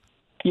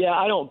 Yeah,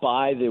 I don't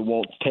buy they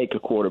won't take a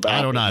quarterback.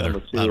 I don't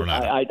either.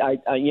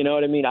 I you know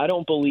what I mean? I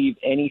don't believe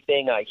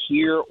anything I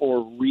hear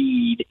or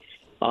read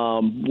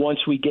once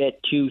we get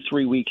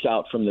 2-3 weeks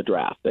out from the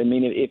draft.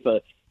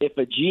 If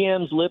a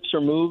GM's lips are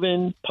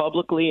moving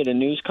publicly at a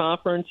news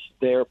conference,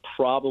 they're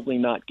probably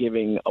not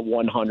giving a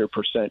 100%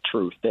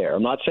 truth there.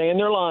 I'm not saying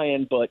they're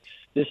lying, but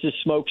this is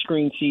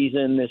smokescreen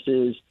season. This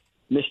is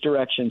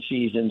misdirection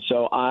season.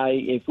 So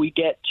if we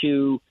get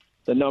to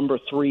the number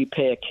 3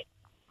 pick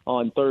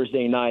on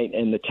Thursday night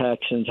and the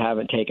Texans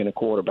haven't taken a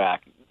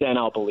quarterback, then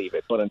I'll believe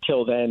it. But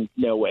until then,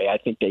 no way. I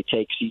think they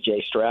take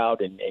C.J.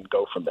 Stroud and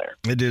go from there.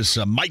 It is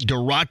Mike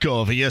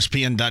DiRocco of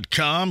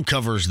ESPN.com,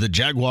 covers the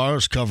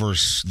Jaguars,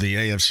 covers the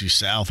AFC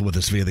South with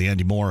us via the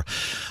Andy Moore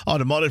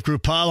Automotive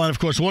Group Pile. And, of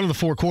course, one of the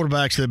 4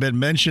 quarterbacks that have been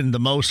mentioned the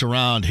most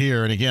around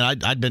here. And, again,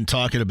 I'd been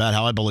talking about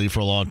how I believe for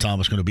a long time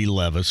it's going to be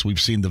Levis.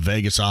 We've seen the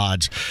Vegas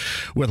odds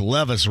with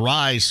Levis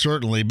rise,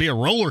 certainly be a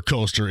roller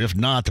coaster, if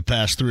not the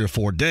past 3 or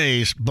 4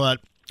 days. But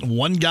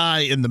one guy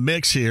in the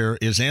mix here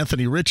is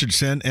Anthony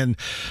Richardson. And,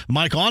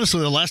 Mike,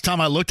 honestly, the last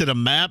time I looked at a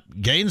map,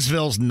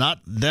 Gainesville's not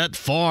that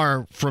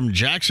far from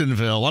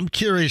Jacksonville. I'm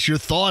curious your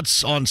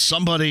thoughts on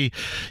somebody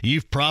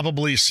you've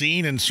probably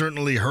seen and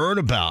certainly heard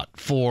about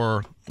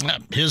for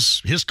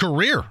his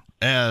career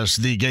as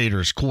the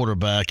Gators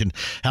quarterback and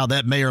how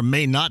that may or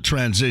may not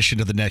transition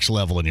to the next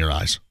level in your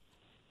eyes.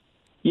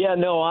 Yeah,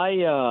 no,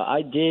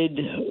 I did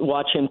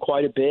watch him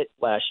quite a bit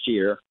last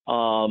year.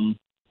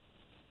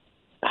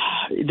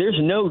 There's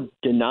no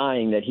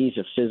denying that he's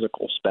a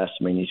physical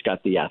specimen. He's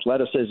got the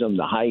athleticism,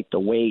 the height, the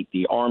weight,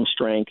 the arm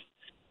strength.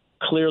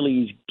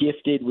 Clearly, he's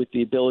gifted with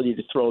the ability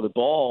to throw the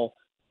ball.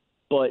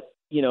 But,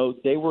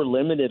 they were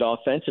limited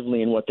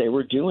offensively in what they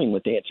were doing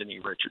with Anthony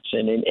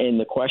Richardson. And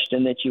the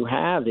question that you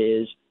have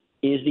is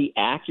the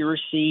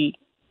accuracy,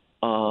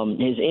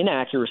 his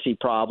inaccuracy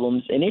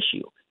problems an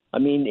issue?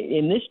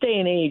 In this day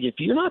and age, if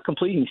you're not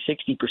completing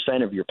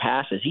 60% of your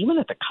passes, even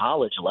at the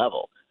college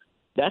level,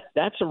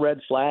 that's a red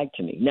flag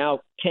to me.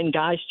 Now, can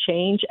guys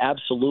change?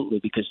 Absolutely,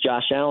 because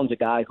Josh Allen's a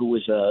guy who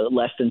was a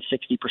less than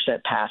 60%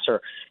 passer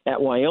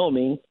at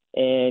Wyoming,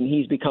 and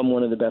he's become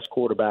one of the best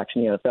quarterbacks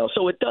in the NFL.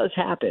 So it does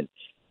happen.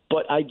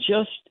 But I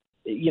just,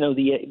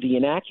 the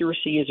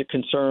inaccuracy is a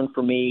concern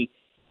for me.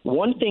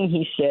 One thing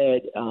he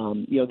said,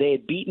 they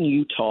had beaten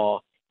Utah,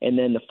 and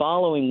then the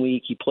following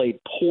week he played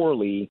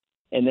poorly.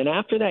 And then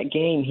after that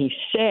game, he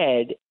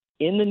said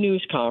in the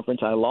news conference,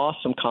 I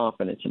lost some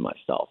confidence in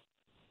myself.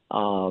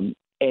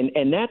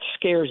 And that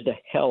scares the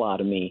hell out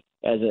of me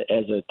as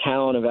a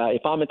talent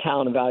if I'm a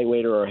talent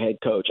evaluator or a head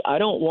coach. I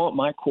don't want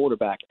my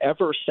quarterback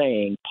ever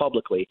saying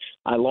publicly,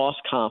 I lost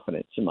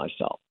confidence in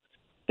myself.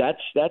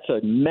 That's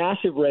a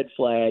massive red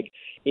flag.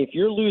 If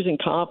you're losing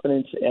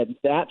confidence at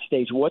that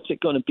stage, what's it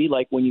going to be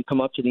like when you come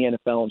up to the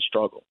NFL and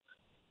struggle?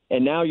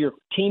 And now your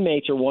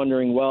teammates are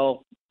wondering,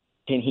 well,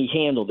 can he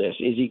handle this?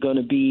 Is he going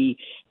to be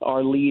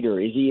our leader?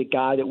 Is he a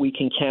guy that we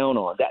can count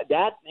on?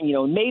 That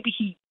maybe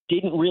he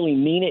didn't really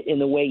mean it in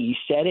the way he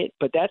said it,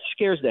 but that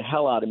scares the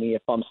hell out of me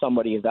if I'm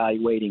somebody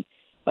evaluating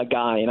a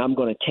guy and I'm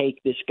going to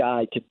take this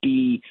guy to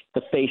be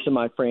the face of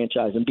my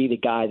franchise and be the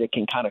guy that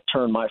can kind of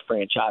turn my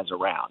franchise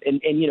around.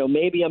 And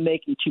maybe I'm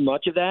making too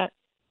much of that,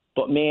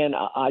 but man,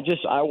 I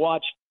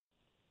watched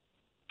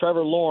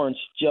Trevor Lawrence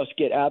just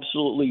get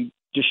absolutely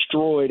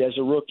destroyed as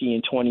a rookie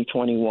in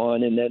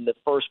 2021 and then the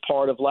first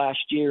part of last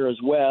year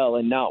as well,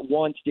 and not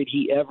once did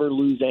he ever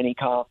lose any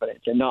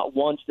confidence, and not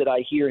once did I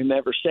hear him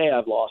ever say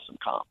I've lost some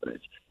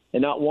confidence,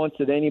 and not once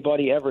did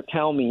anybody ever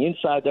tell me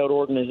inside that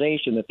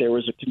organization that there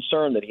was a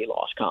concern that he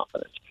lost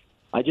confidence.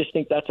 I just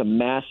think that's a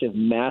massive,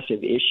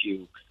 massive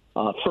issue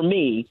for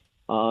me.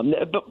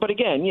 But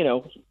again,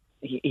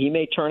 he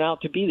may turn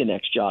out to be the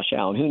next Josh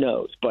Allen. Who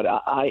knows? But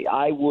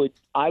I would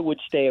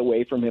stay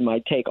away from him.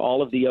 I'd take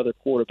all of the other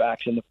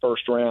quarterbacks in the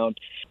first round,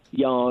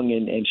 Young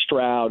and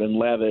Stroud and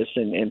Levis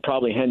and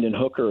probably Hendon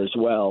Hooker as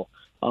well,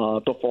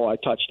 before I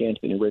touched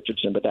Anthony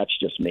Richardson. But that's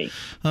just me.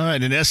 All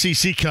right, in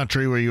SEC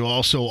country where you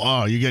also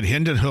are, you get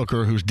Hendon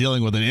Hooker, who's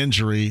dealing with an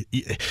injury.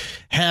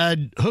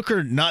 Had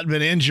Hooker not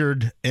been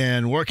injured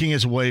and working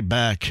his way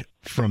back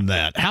from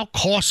that, how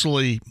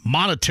costly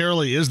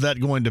monetarily is that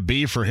going to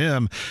be for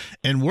him?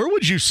 And where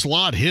would you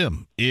slot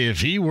him if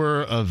he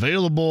were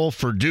available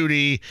for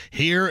duty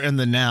here and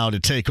the now to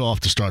take off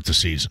to start the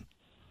season?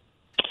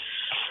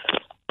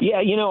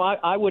 Yeah,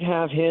 I would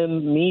have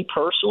him, me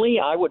personally,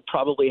 I would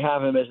probably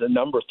have him as the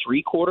number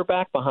 3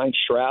 quarterback behind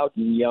Stroud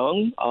and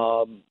Young.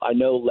 I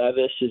know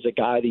Levis is a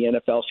guy the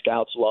NFL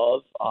scouts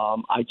love.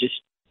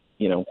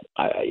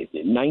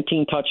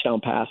 19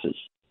 touchdown passes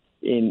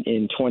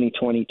in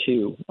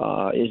 2022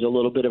 is a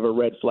little bit of a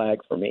red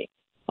flag for me.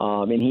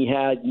 And he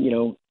had,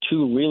 2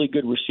 really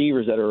good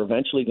receivers that are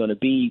eventually going to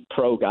be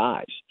pro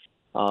guys.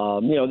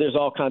 There's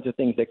all kinds of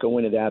things that go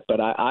into that,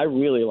 but I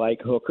really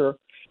like Hooker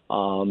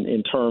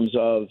in terms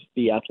of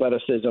the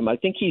athleticism. I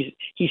think he's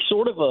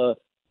sort of a,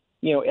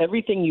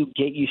 everything you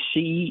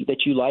see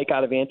that you like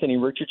out of Anthony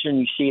Richardson,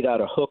 you see it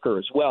out of Hooker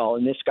as well.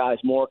 And this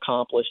guy's more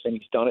accomplished, and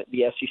he's done it at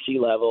the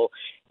SEC level,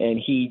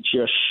 and he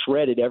just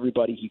shredded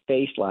everybody he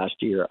faced last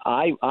year.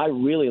 I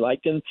really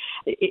liked him.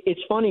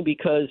 It's funny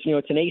because,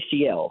 it's an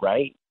ACL,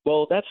 right?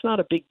 Well, that's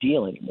not a big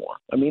deal anymore.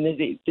 I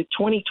mean,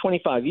 20,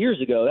 25 years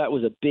ago, that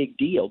was a big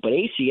deal. But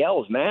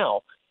ACLs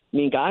now,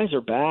 guys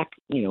are back,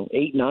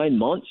 8, 9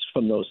 months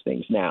from those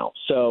things now.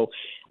 So,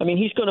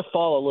 he's going to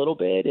fall a little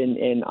bit,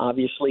 and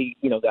obviously,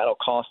 that'll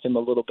cost him a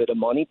little bit of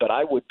money. But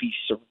I would be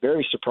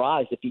very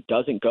surprised if he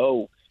doesn't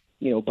go,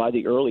 by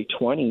the early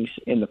 20s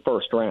in the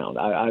first round.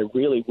 I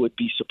really would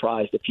be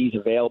surprised if he's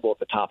available at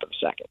the top of the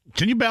second.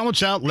 Can you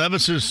balance out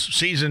Levis's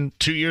season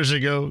 2 years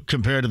ago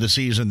compared to the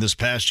season this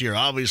past year?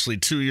 Obviously,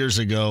 2 years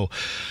ago,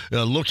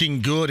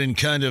 looking good and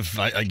kind of,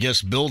 I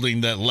guess,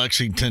 building that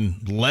Lexington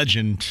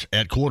legend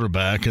at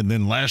quarterback. And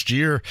then last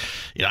year,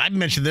 I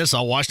mentioned this,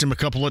 I watched him a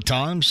couple of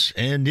times,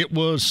 and it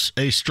was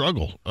a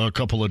struggle a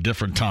couple of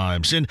different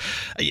times. And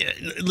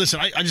listen,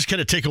 I just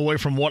kind of take away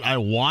from what I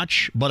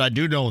watch, but I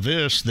do know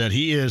this, that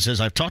he is, as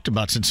I've talked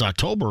about since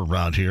October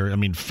around here,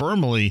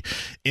 firmly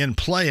in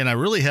play, and I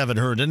really haven't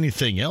heard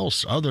anything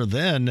else other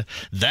than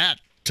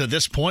that to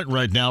this point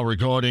right now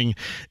regarding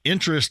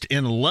interest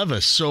in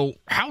Levis. So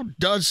how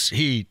does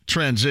he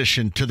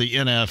transition to the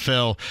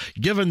NFL,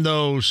 given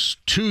those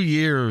 2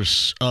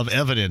 years of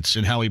evidence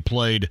in how he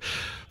played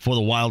for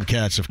the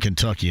Wildcats of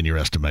Kentucky, in your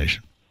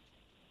estimation?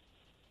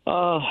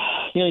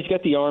 He's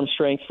got the arm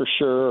strength for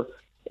sure,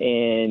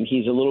 and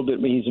he's a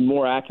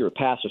more accurate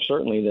passer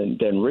certainly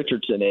than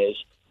Richardson is.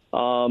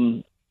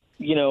 I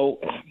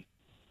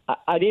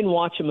didn't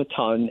watch him a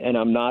ton, and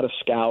I'm not a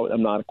scout.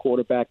 I'm not a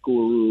quarterback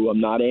guru. I'm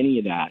not any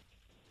of that.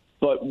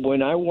 But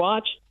when I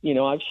watched,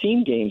 I've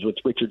seen games with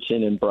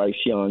Richardson and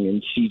Bryce Young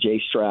and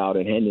C.J. Stroud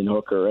and Hendon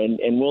Hooker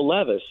and Will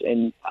Levis,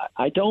 and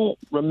I don't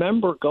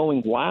remember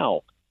going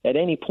wow at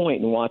any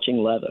point in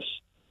watching Levis.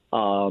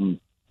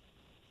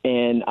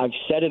 And I've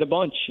said it a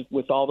bunch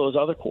with all those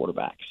other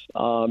quarterbacks.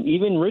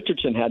 Even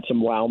Richardson had some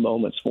wow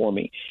moments for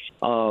me.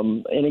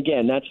 And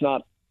again, that's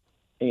not,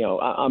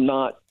 I'm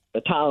not a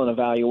talent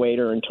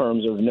evaluator in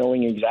terms of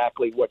knowing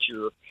exactly what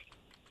you're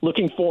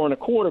looking for in a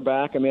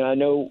quarterback. I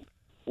know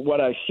what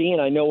I see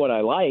and I know what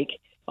I like.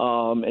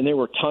 And there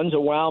were tons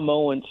of wow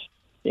moments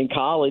in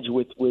college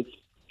with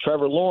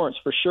Trevor Lawrence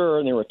for sure.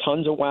 And there were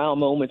tons of wow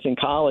moments in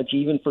college,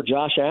 even for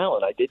Josh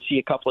Allen. I did see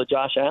a couple of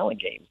Josh Allen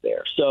games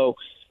there. So,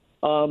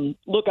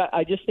 look,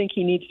 I just think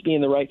he needs to be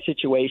in the right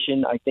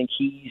situation. I think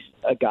he's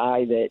a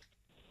guy that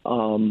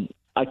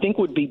I think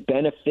would be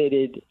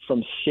benefited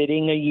from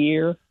sitting a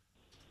year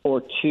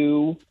or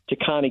two to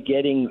kind of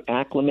getting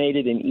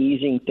acclimated and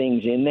easing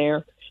things in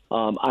there.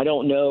 I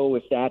don't know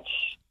if that's,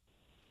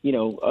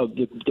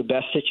 the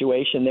best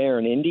situation there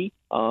in Indy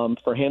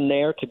for him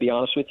there, to be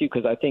honest with you,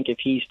 because I think if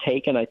he's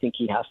taken, I think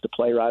he has to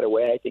play right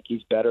away. I think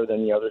he's better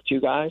than the other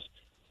two guys.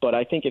 But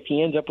I think if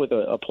he ends up with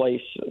a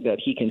place that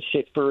he can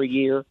sit for a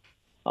year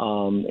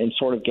and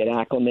sort of get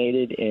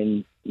acclimated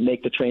and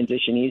make the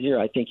transition easier,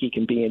 I think he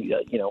can be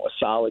a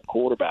solid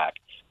quarterback.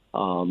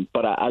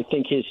 But I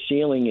think his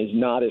ceiling is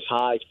not as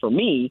high for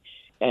me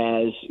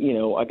as,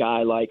 a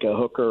guy like a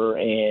Hooker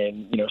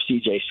and,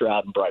 C.J.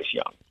 Stroud and Bryce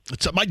Young.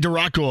 It's Mike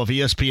DiRocco of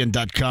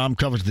ESPN.com,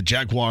 covers the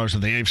Jaguars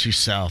and the AFC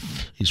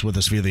South. He's with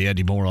us via the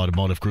Andy Moore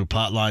Automotive Group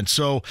hotline.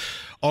 So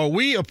are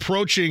we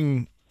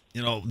approaching,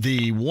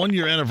 the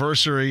one-year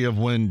anniversary of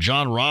when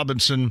John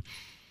Robinson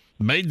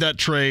made that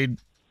trade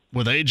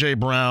with A.J.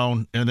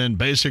 Brown, and then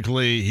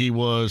basically he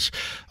was,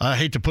 I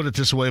hate to put it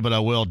this way, but I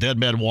will, dead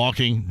man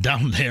walking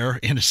down there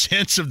in a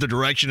sense of the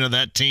direction of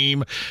that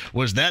team?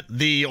 Was that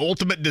the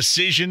ultimate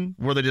decision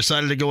where they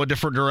decided to go a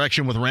different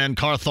direction with Rand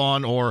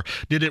Carthon, or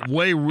did it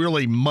weigh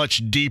really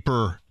much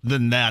deeper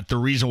than that, the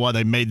reason why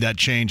they made that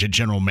change at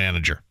general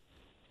manager?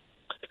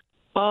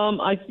 From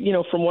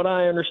what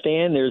I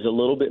understand, there's a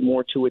little bit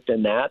more to it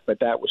than that,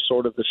 but that was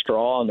sort of the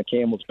straw on the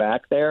camel's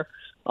back there.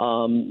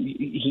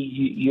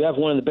 You have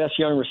one of the best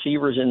young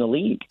receivers in the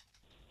league,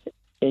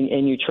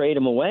 and you trade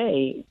him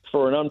away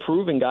for an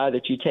unproven guy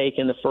that you take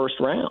in the first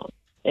round.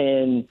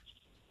 And,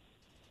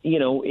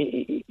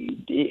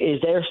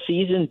 is their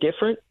season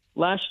different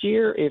last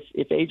year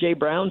if A.J.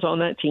 Brown's on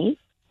that team?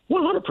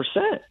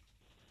 100%.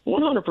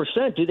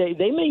 100%.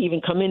 They may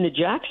even come into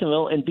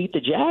Jacksonville and beat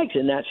the Jags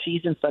in that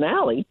season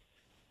finale.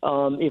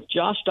 If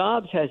Josh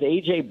Dobbs has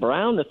A.J.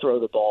 Brown to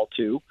throw the ball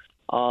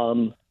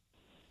to,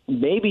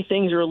 maybe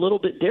things are a little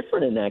bit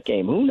different in that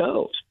game. Who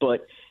knows?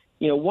 But,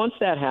 once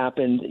that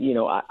happened,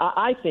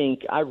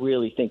 I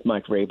really think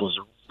Mike Vrabel's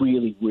a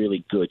really,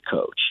 really good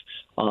coach.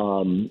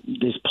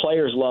 His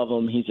players love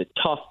him. He's a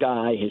tough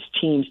guy. His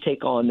teams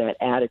take on that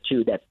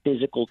attitude, that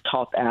physical,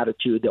 tough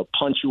attitude. They'll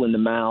punch you in the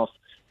mouth.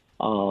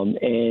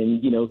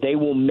 And they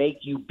will make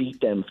you beat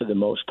them for the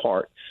most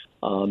part.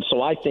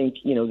 So I think,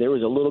 there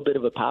was a little bit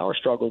of a power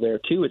struggle there,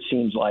 too, it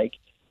seems like.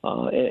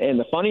 And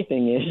the funny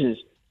thing is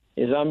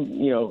I'm,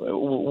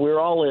 we're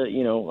all,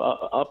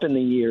 up in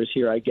the years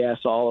here, I guess,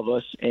 all of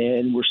us,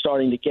 and we're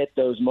starting to get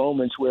those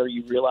moments where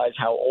you realize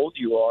how old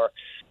you are.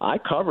 I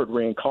covered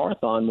Rand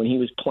Carthon when he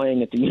was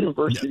playing at the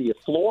University of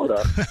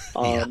Florida,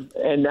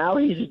 and now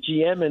he's a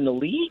GM in the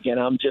league, and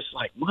I'm just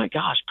like, my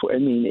gosh,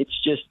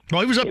 it's just...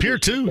 Well, he was up here,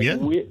 too,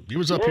 he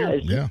was up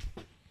here,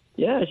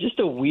 Yeah, it's just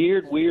a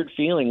weird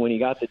feeling when he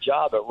got the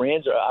job at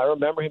Rand's. I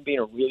remember him being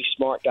a really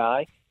smart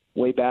guy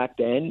way back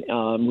then,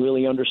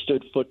 really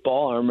understood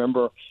football. I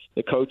remember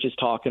the coaches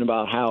talking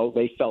about how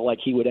they felt like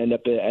he would end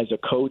up as a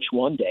coach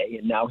one day,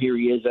 and now here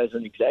he is as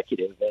an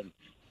executive. And,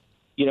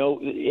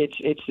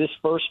 it's this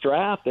first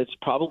draft that's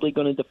probably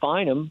going to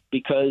define him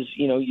because,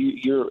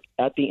 you're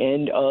at the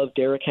end of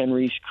Derrick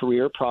Henry's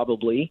career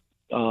probably.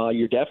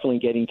 You're definitely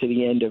getting to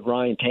the end of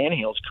Ryan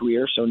Tannehill's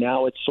career, so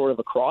now it's sort of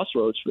a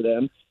crossroads for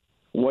them.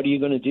 What are you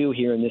going to do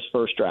here in this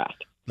first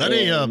draft?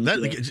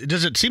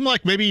 Does it seem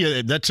like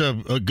maybe that's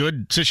a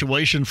good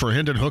situation for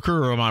Hendon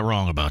Hooker, or am I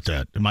wrong about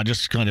that? Am I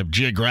just kind of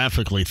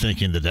geographically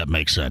thinking that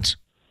makes sense?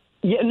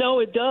 Yeah, no,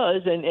 it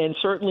does, and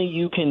certainly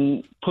you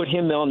can put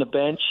him on the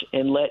bench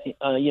and let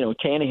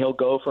Tannehill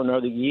go for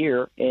another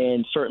year,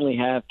 and certainly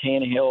have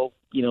Tannehill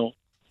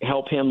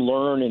help him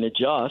learn and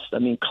adjust. I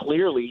mean,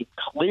 clearly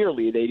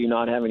they do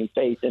not have any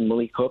faith in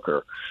Malik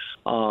Hooker.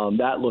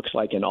 That looks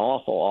like an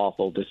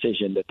awful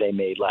decision that they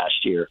made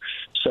last year.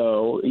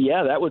 So,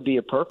 yeah, that would be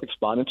a perfect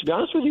spot. And to be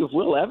honest with you, if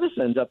Will Levis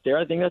ends up there,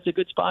 I think that's a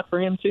good spot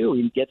for him, too.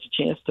 He gets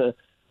a chance to,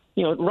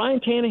 Ryan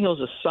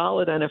Tannehill's a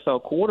solid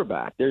NFL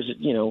quarterback. There's,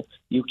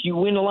 you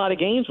win a lot of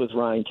games with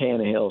Ryan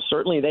Tannehill.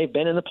 Certainly they've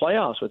been in the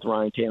playoffs with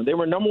Ryan Tannehill. They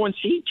were number one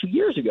seed 2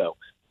 years ago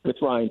with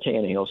Ryan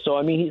Tannehill. So,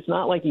 he's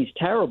not like he's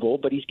terrible,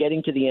 but he's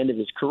getting to the end of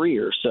his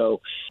career. So,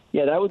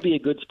 yeah, that would be a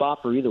good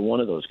spot for either one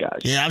of those guys.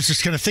 Yeah, I was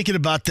just kind of thinking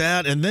about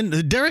that. And then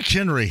Derrick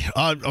Henry,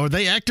 are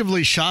they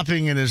actively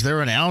shopping, and is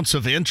there an ounce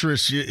of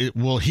interest?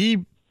 Will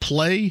he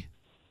play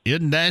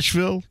in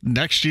Nashville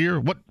next year?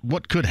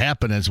 What could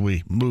happen as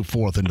we move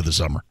forth into the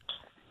summer?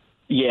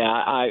 Yeah,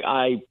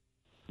 I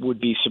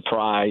would be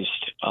surprised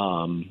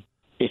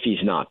if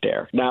he's not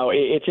there. Now,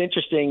 it's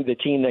interesting. The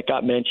team that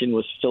got mentioned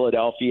was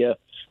Philadelphia.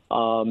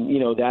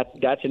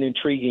 That's an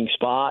intriguing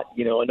spot.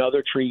 Another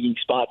intriguing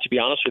spot, to be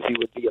honest with you,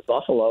 would be a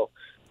Buffalo.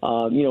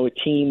 A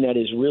team that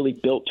is really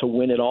built to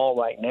win it all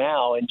right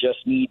now and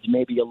just needs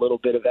maybe a little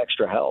bit of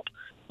extra help.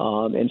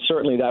 And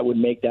certainly that would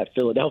make that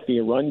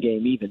Philadelphia run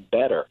game even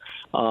better.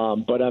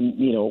 But what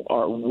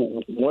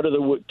are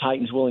the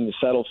Titans willing to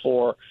settle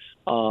for?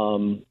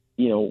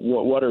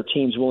 What are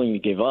teams willing to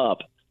give up?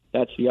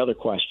 That's the other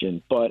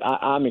question. But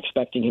I'm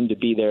expecting him to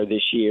be there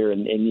this year,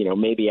 and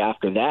maybe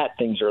after that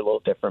things are a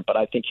little different. But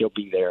I think he'll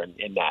be there in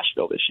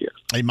Nashville this year.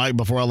 Hey, Mike,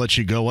 before I let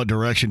you go, what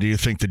direction do you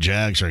think the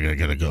Jags are going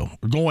to go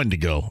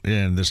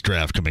in this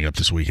draft coming up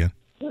this weekend?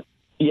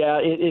 Yeah,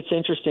 it's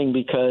interesting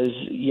because,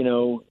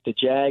 the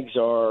Jags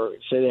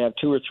say they have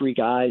 2 or 3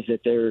 guys that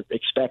they're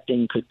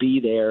expecting could be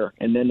there,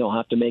 and then they'll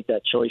have to make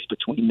that choice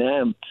between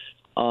them.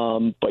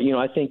 But,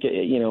 I think,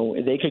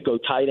 they could go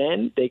tight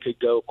end, they could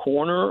go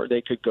corner,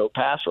 they could go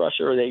pass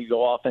rusher, or they could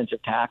go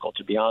offensive tackle,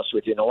 to be honest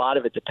with you. And a lot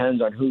of it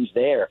depends on who's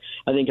there.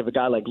 I think if a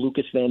guy like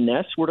Lucas Van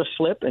Ness were to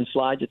slip and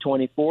slide to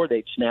 24,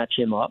 they'd snatch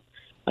him up.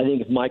 I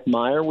think if Mike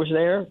Meyer was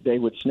there, they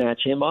would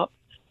snatch him up.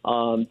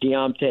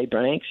 Deontay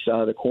Banks,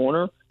 the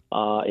corner,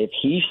 if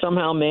he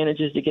somehow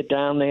manages to get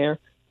down there,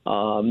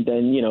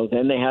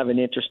 then they have an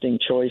interesting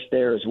choice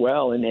there as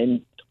well.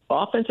 And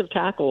offensive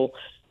tackle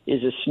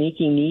is a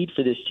sneaky need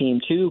for this team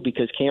too,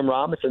 because Cam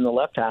Robinson, the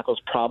left tackle, is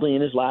probably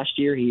in his last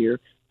year here.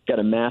 Got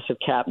a massive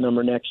cap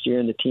number next year,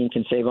 and the team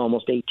can save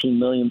almost $18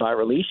 million by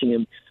releasing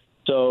him.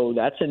 So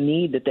that's a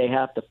need that they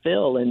have to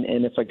fill. And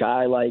if a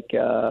guy like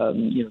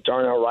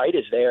Darnell Wright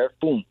is there,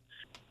 boom,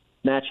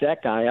 match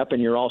that guy up,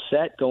 and you're all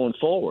set going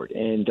forward.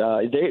 And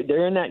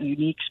they're in that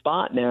unique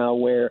spot now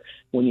where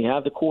when you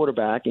have the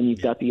quarterback and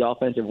you've got the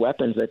offensive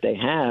weapons that they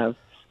have,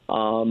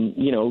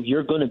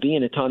 you're going to be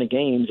in a ton of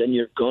games, and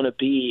you're going to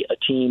be a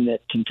team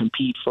that can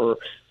compete for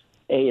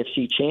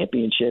AFC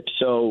championships.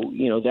 So,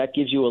 that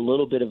gives you a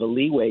little bit of a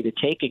leeway to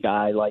take a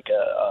guy like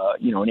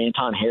an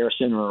Anton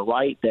Harrison or a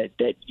Wright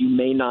that you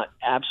may not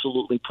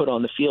absolutely put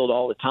on the field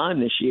all the time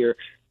this year,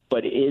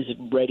 but is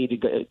ready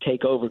to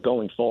take over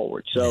going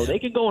forward. So they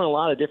could go in a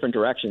lot of different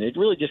directions. It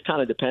really just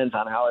kind of depends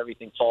on how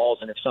everything falls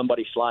and if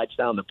somebody slides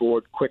down the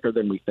board quicker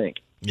than we think.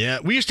 Yeah,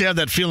 we used to have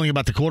that feeling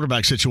about the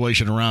quarterback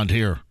situation around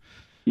here.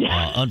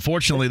 Yeah.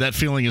 Unfortunately, that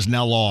feeling is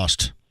now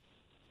lost.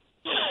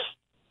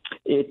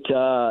 It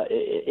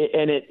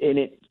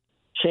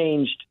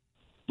changed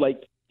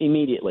like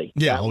immediately.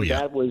 Yeah,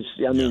 That was,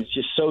 it's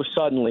just so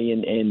suddenly,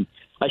 and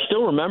I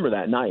still remember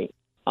that night.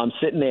 I'm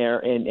sitting there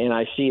and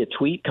I see a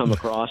tweet come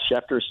across,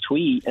 Schefter's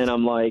tweet, and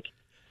I'm like,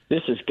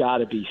 this has got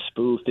to be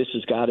spoofed. This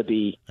has got to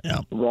be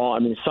wrong. I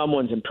mean,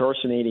 someone's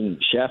impersonating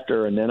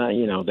Schefter, and then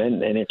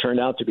and it turned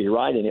out to be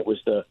right, and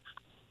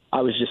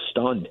I was just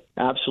stunned,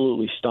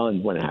 absolutely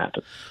stunned when it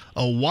happened.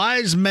 A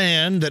wise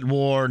man that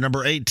wore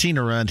number 18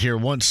 around here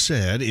once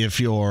said,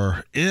 if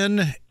you're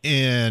in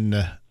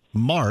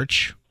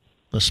March,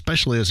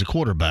 especially as a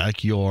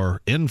quarterback,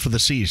 you're in for the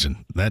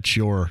season. That's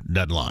your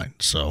deadline.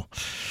 So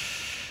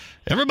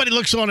everybody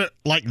looks on it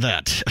like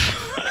that.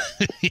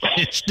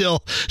 It's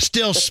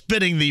still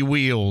spinning the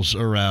wheels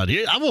around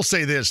here. I will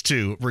say this,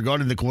 too,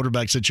 regarding the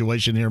quarterback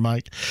situation here,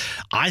 Mike.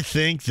 I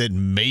think that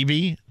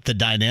maybe the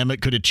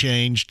dynamic could have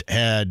changed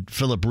had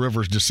Phillip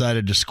Rivers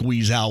decided to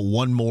squeeze out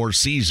one more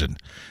season,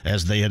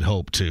 as they had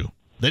hoped to.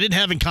 They didn't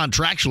have him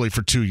contractually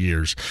for 2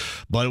 years,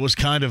 but it was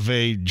kind of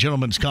a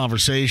gentleman's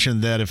conversation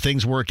that if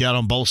things work out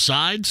on both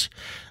sides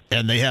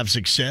and they have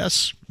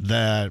success,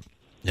 that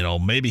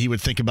maybe he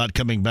would think about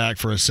coming back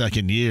for a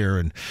second year.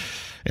 And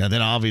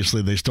then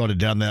obviously they started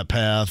down that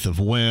path of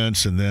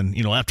Wentz. And then,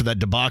 after that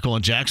debacle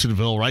in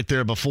Jacksonville, right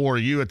there before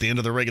you at the end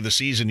of the regular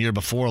season year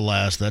before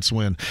last, that's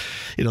when,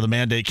 the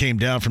mandate came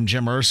down from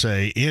Jim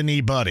Irsay.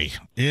 Anybody,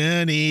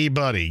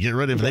 get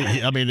rid of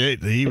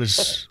it. He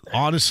was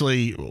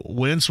honestly,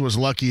 Wentz was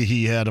lucky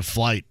he had a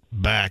flight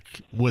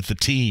back with the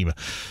team,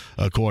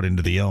 according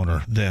to the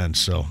owner then.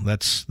 So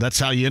that's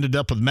how you ended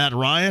up with Matt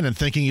Ryan and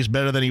thinking he's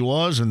better than he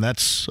was, and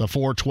that's a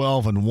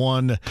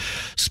 4-12-1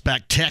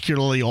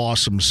 spectacularly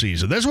awesome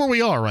season. That's where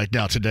we are right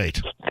now to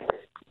date.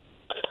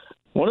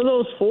 One of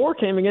those 4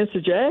 came against the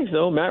Jags,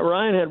 though. Matt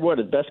Ryan had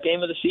his best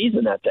game of the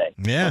season that day.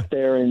 Yeah, up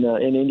there in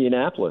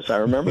Indianapolis. I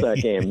remember that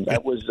game.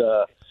 That was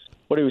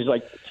he was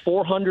like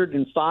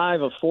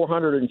 405 of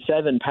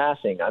 407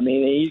 passing. I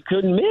mean, he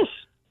couldn't miss.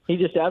 He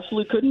just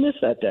absolutely couldn't miss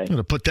that day. I'm going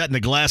to put that in a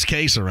glass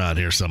case around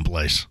here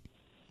someplace.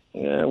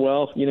 Yeah,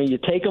 well, you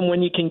take them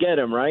when you can get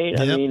them, right? Yep.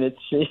 I mean,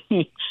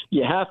 it's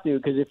you have to,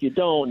 because if you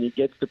don't, it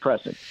gets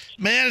depressing.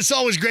 Man, it's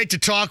always great to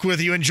talk with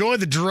you. Enjoy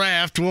the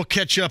draft. We'll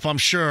catch up, I'm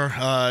sure,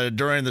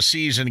 during the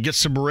season, get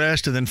some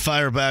rest, and then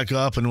fire back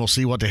up, and we'll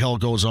see what the hell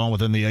goes on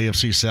within the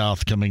AFC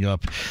South coming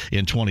up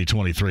in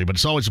 2023. But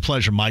it's always a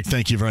pleasure, Mike.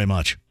 Thank you very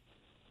much.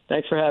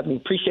 Thanks for having me.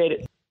 Appreciate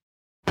it.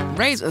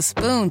 Raise a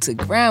spoon to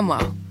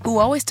Grandma, who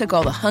always took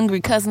all the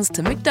hungry cousins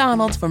to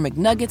McDonald's for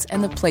McNuggets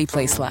and the Play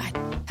Slide.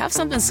 Have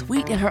something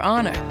sweet in her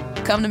honor.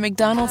 Come to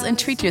McDonald's and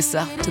treat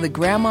yourself to the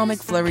Grandma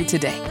McFlurry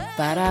today.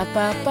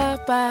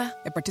 Ba-da-ba-ba-ba.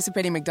 At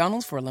participating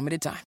McDonald's for a limited time.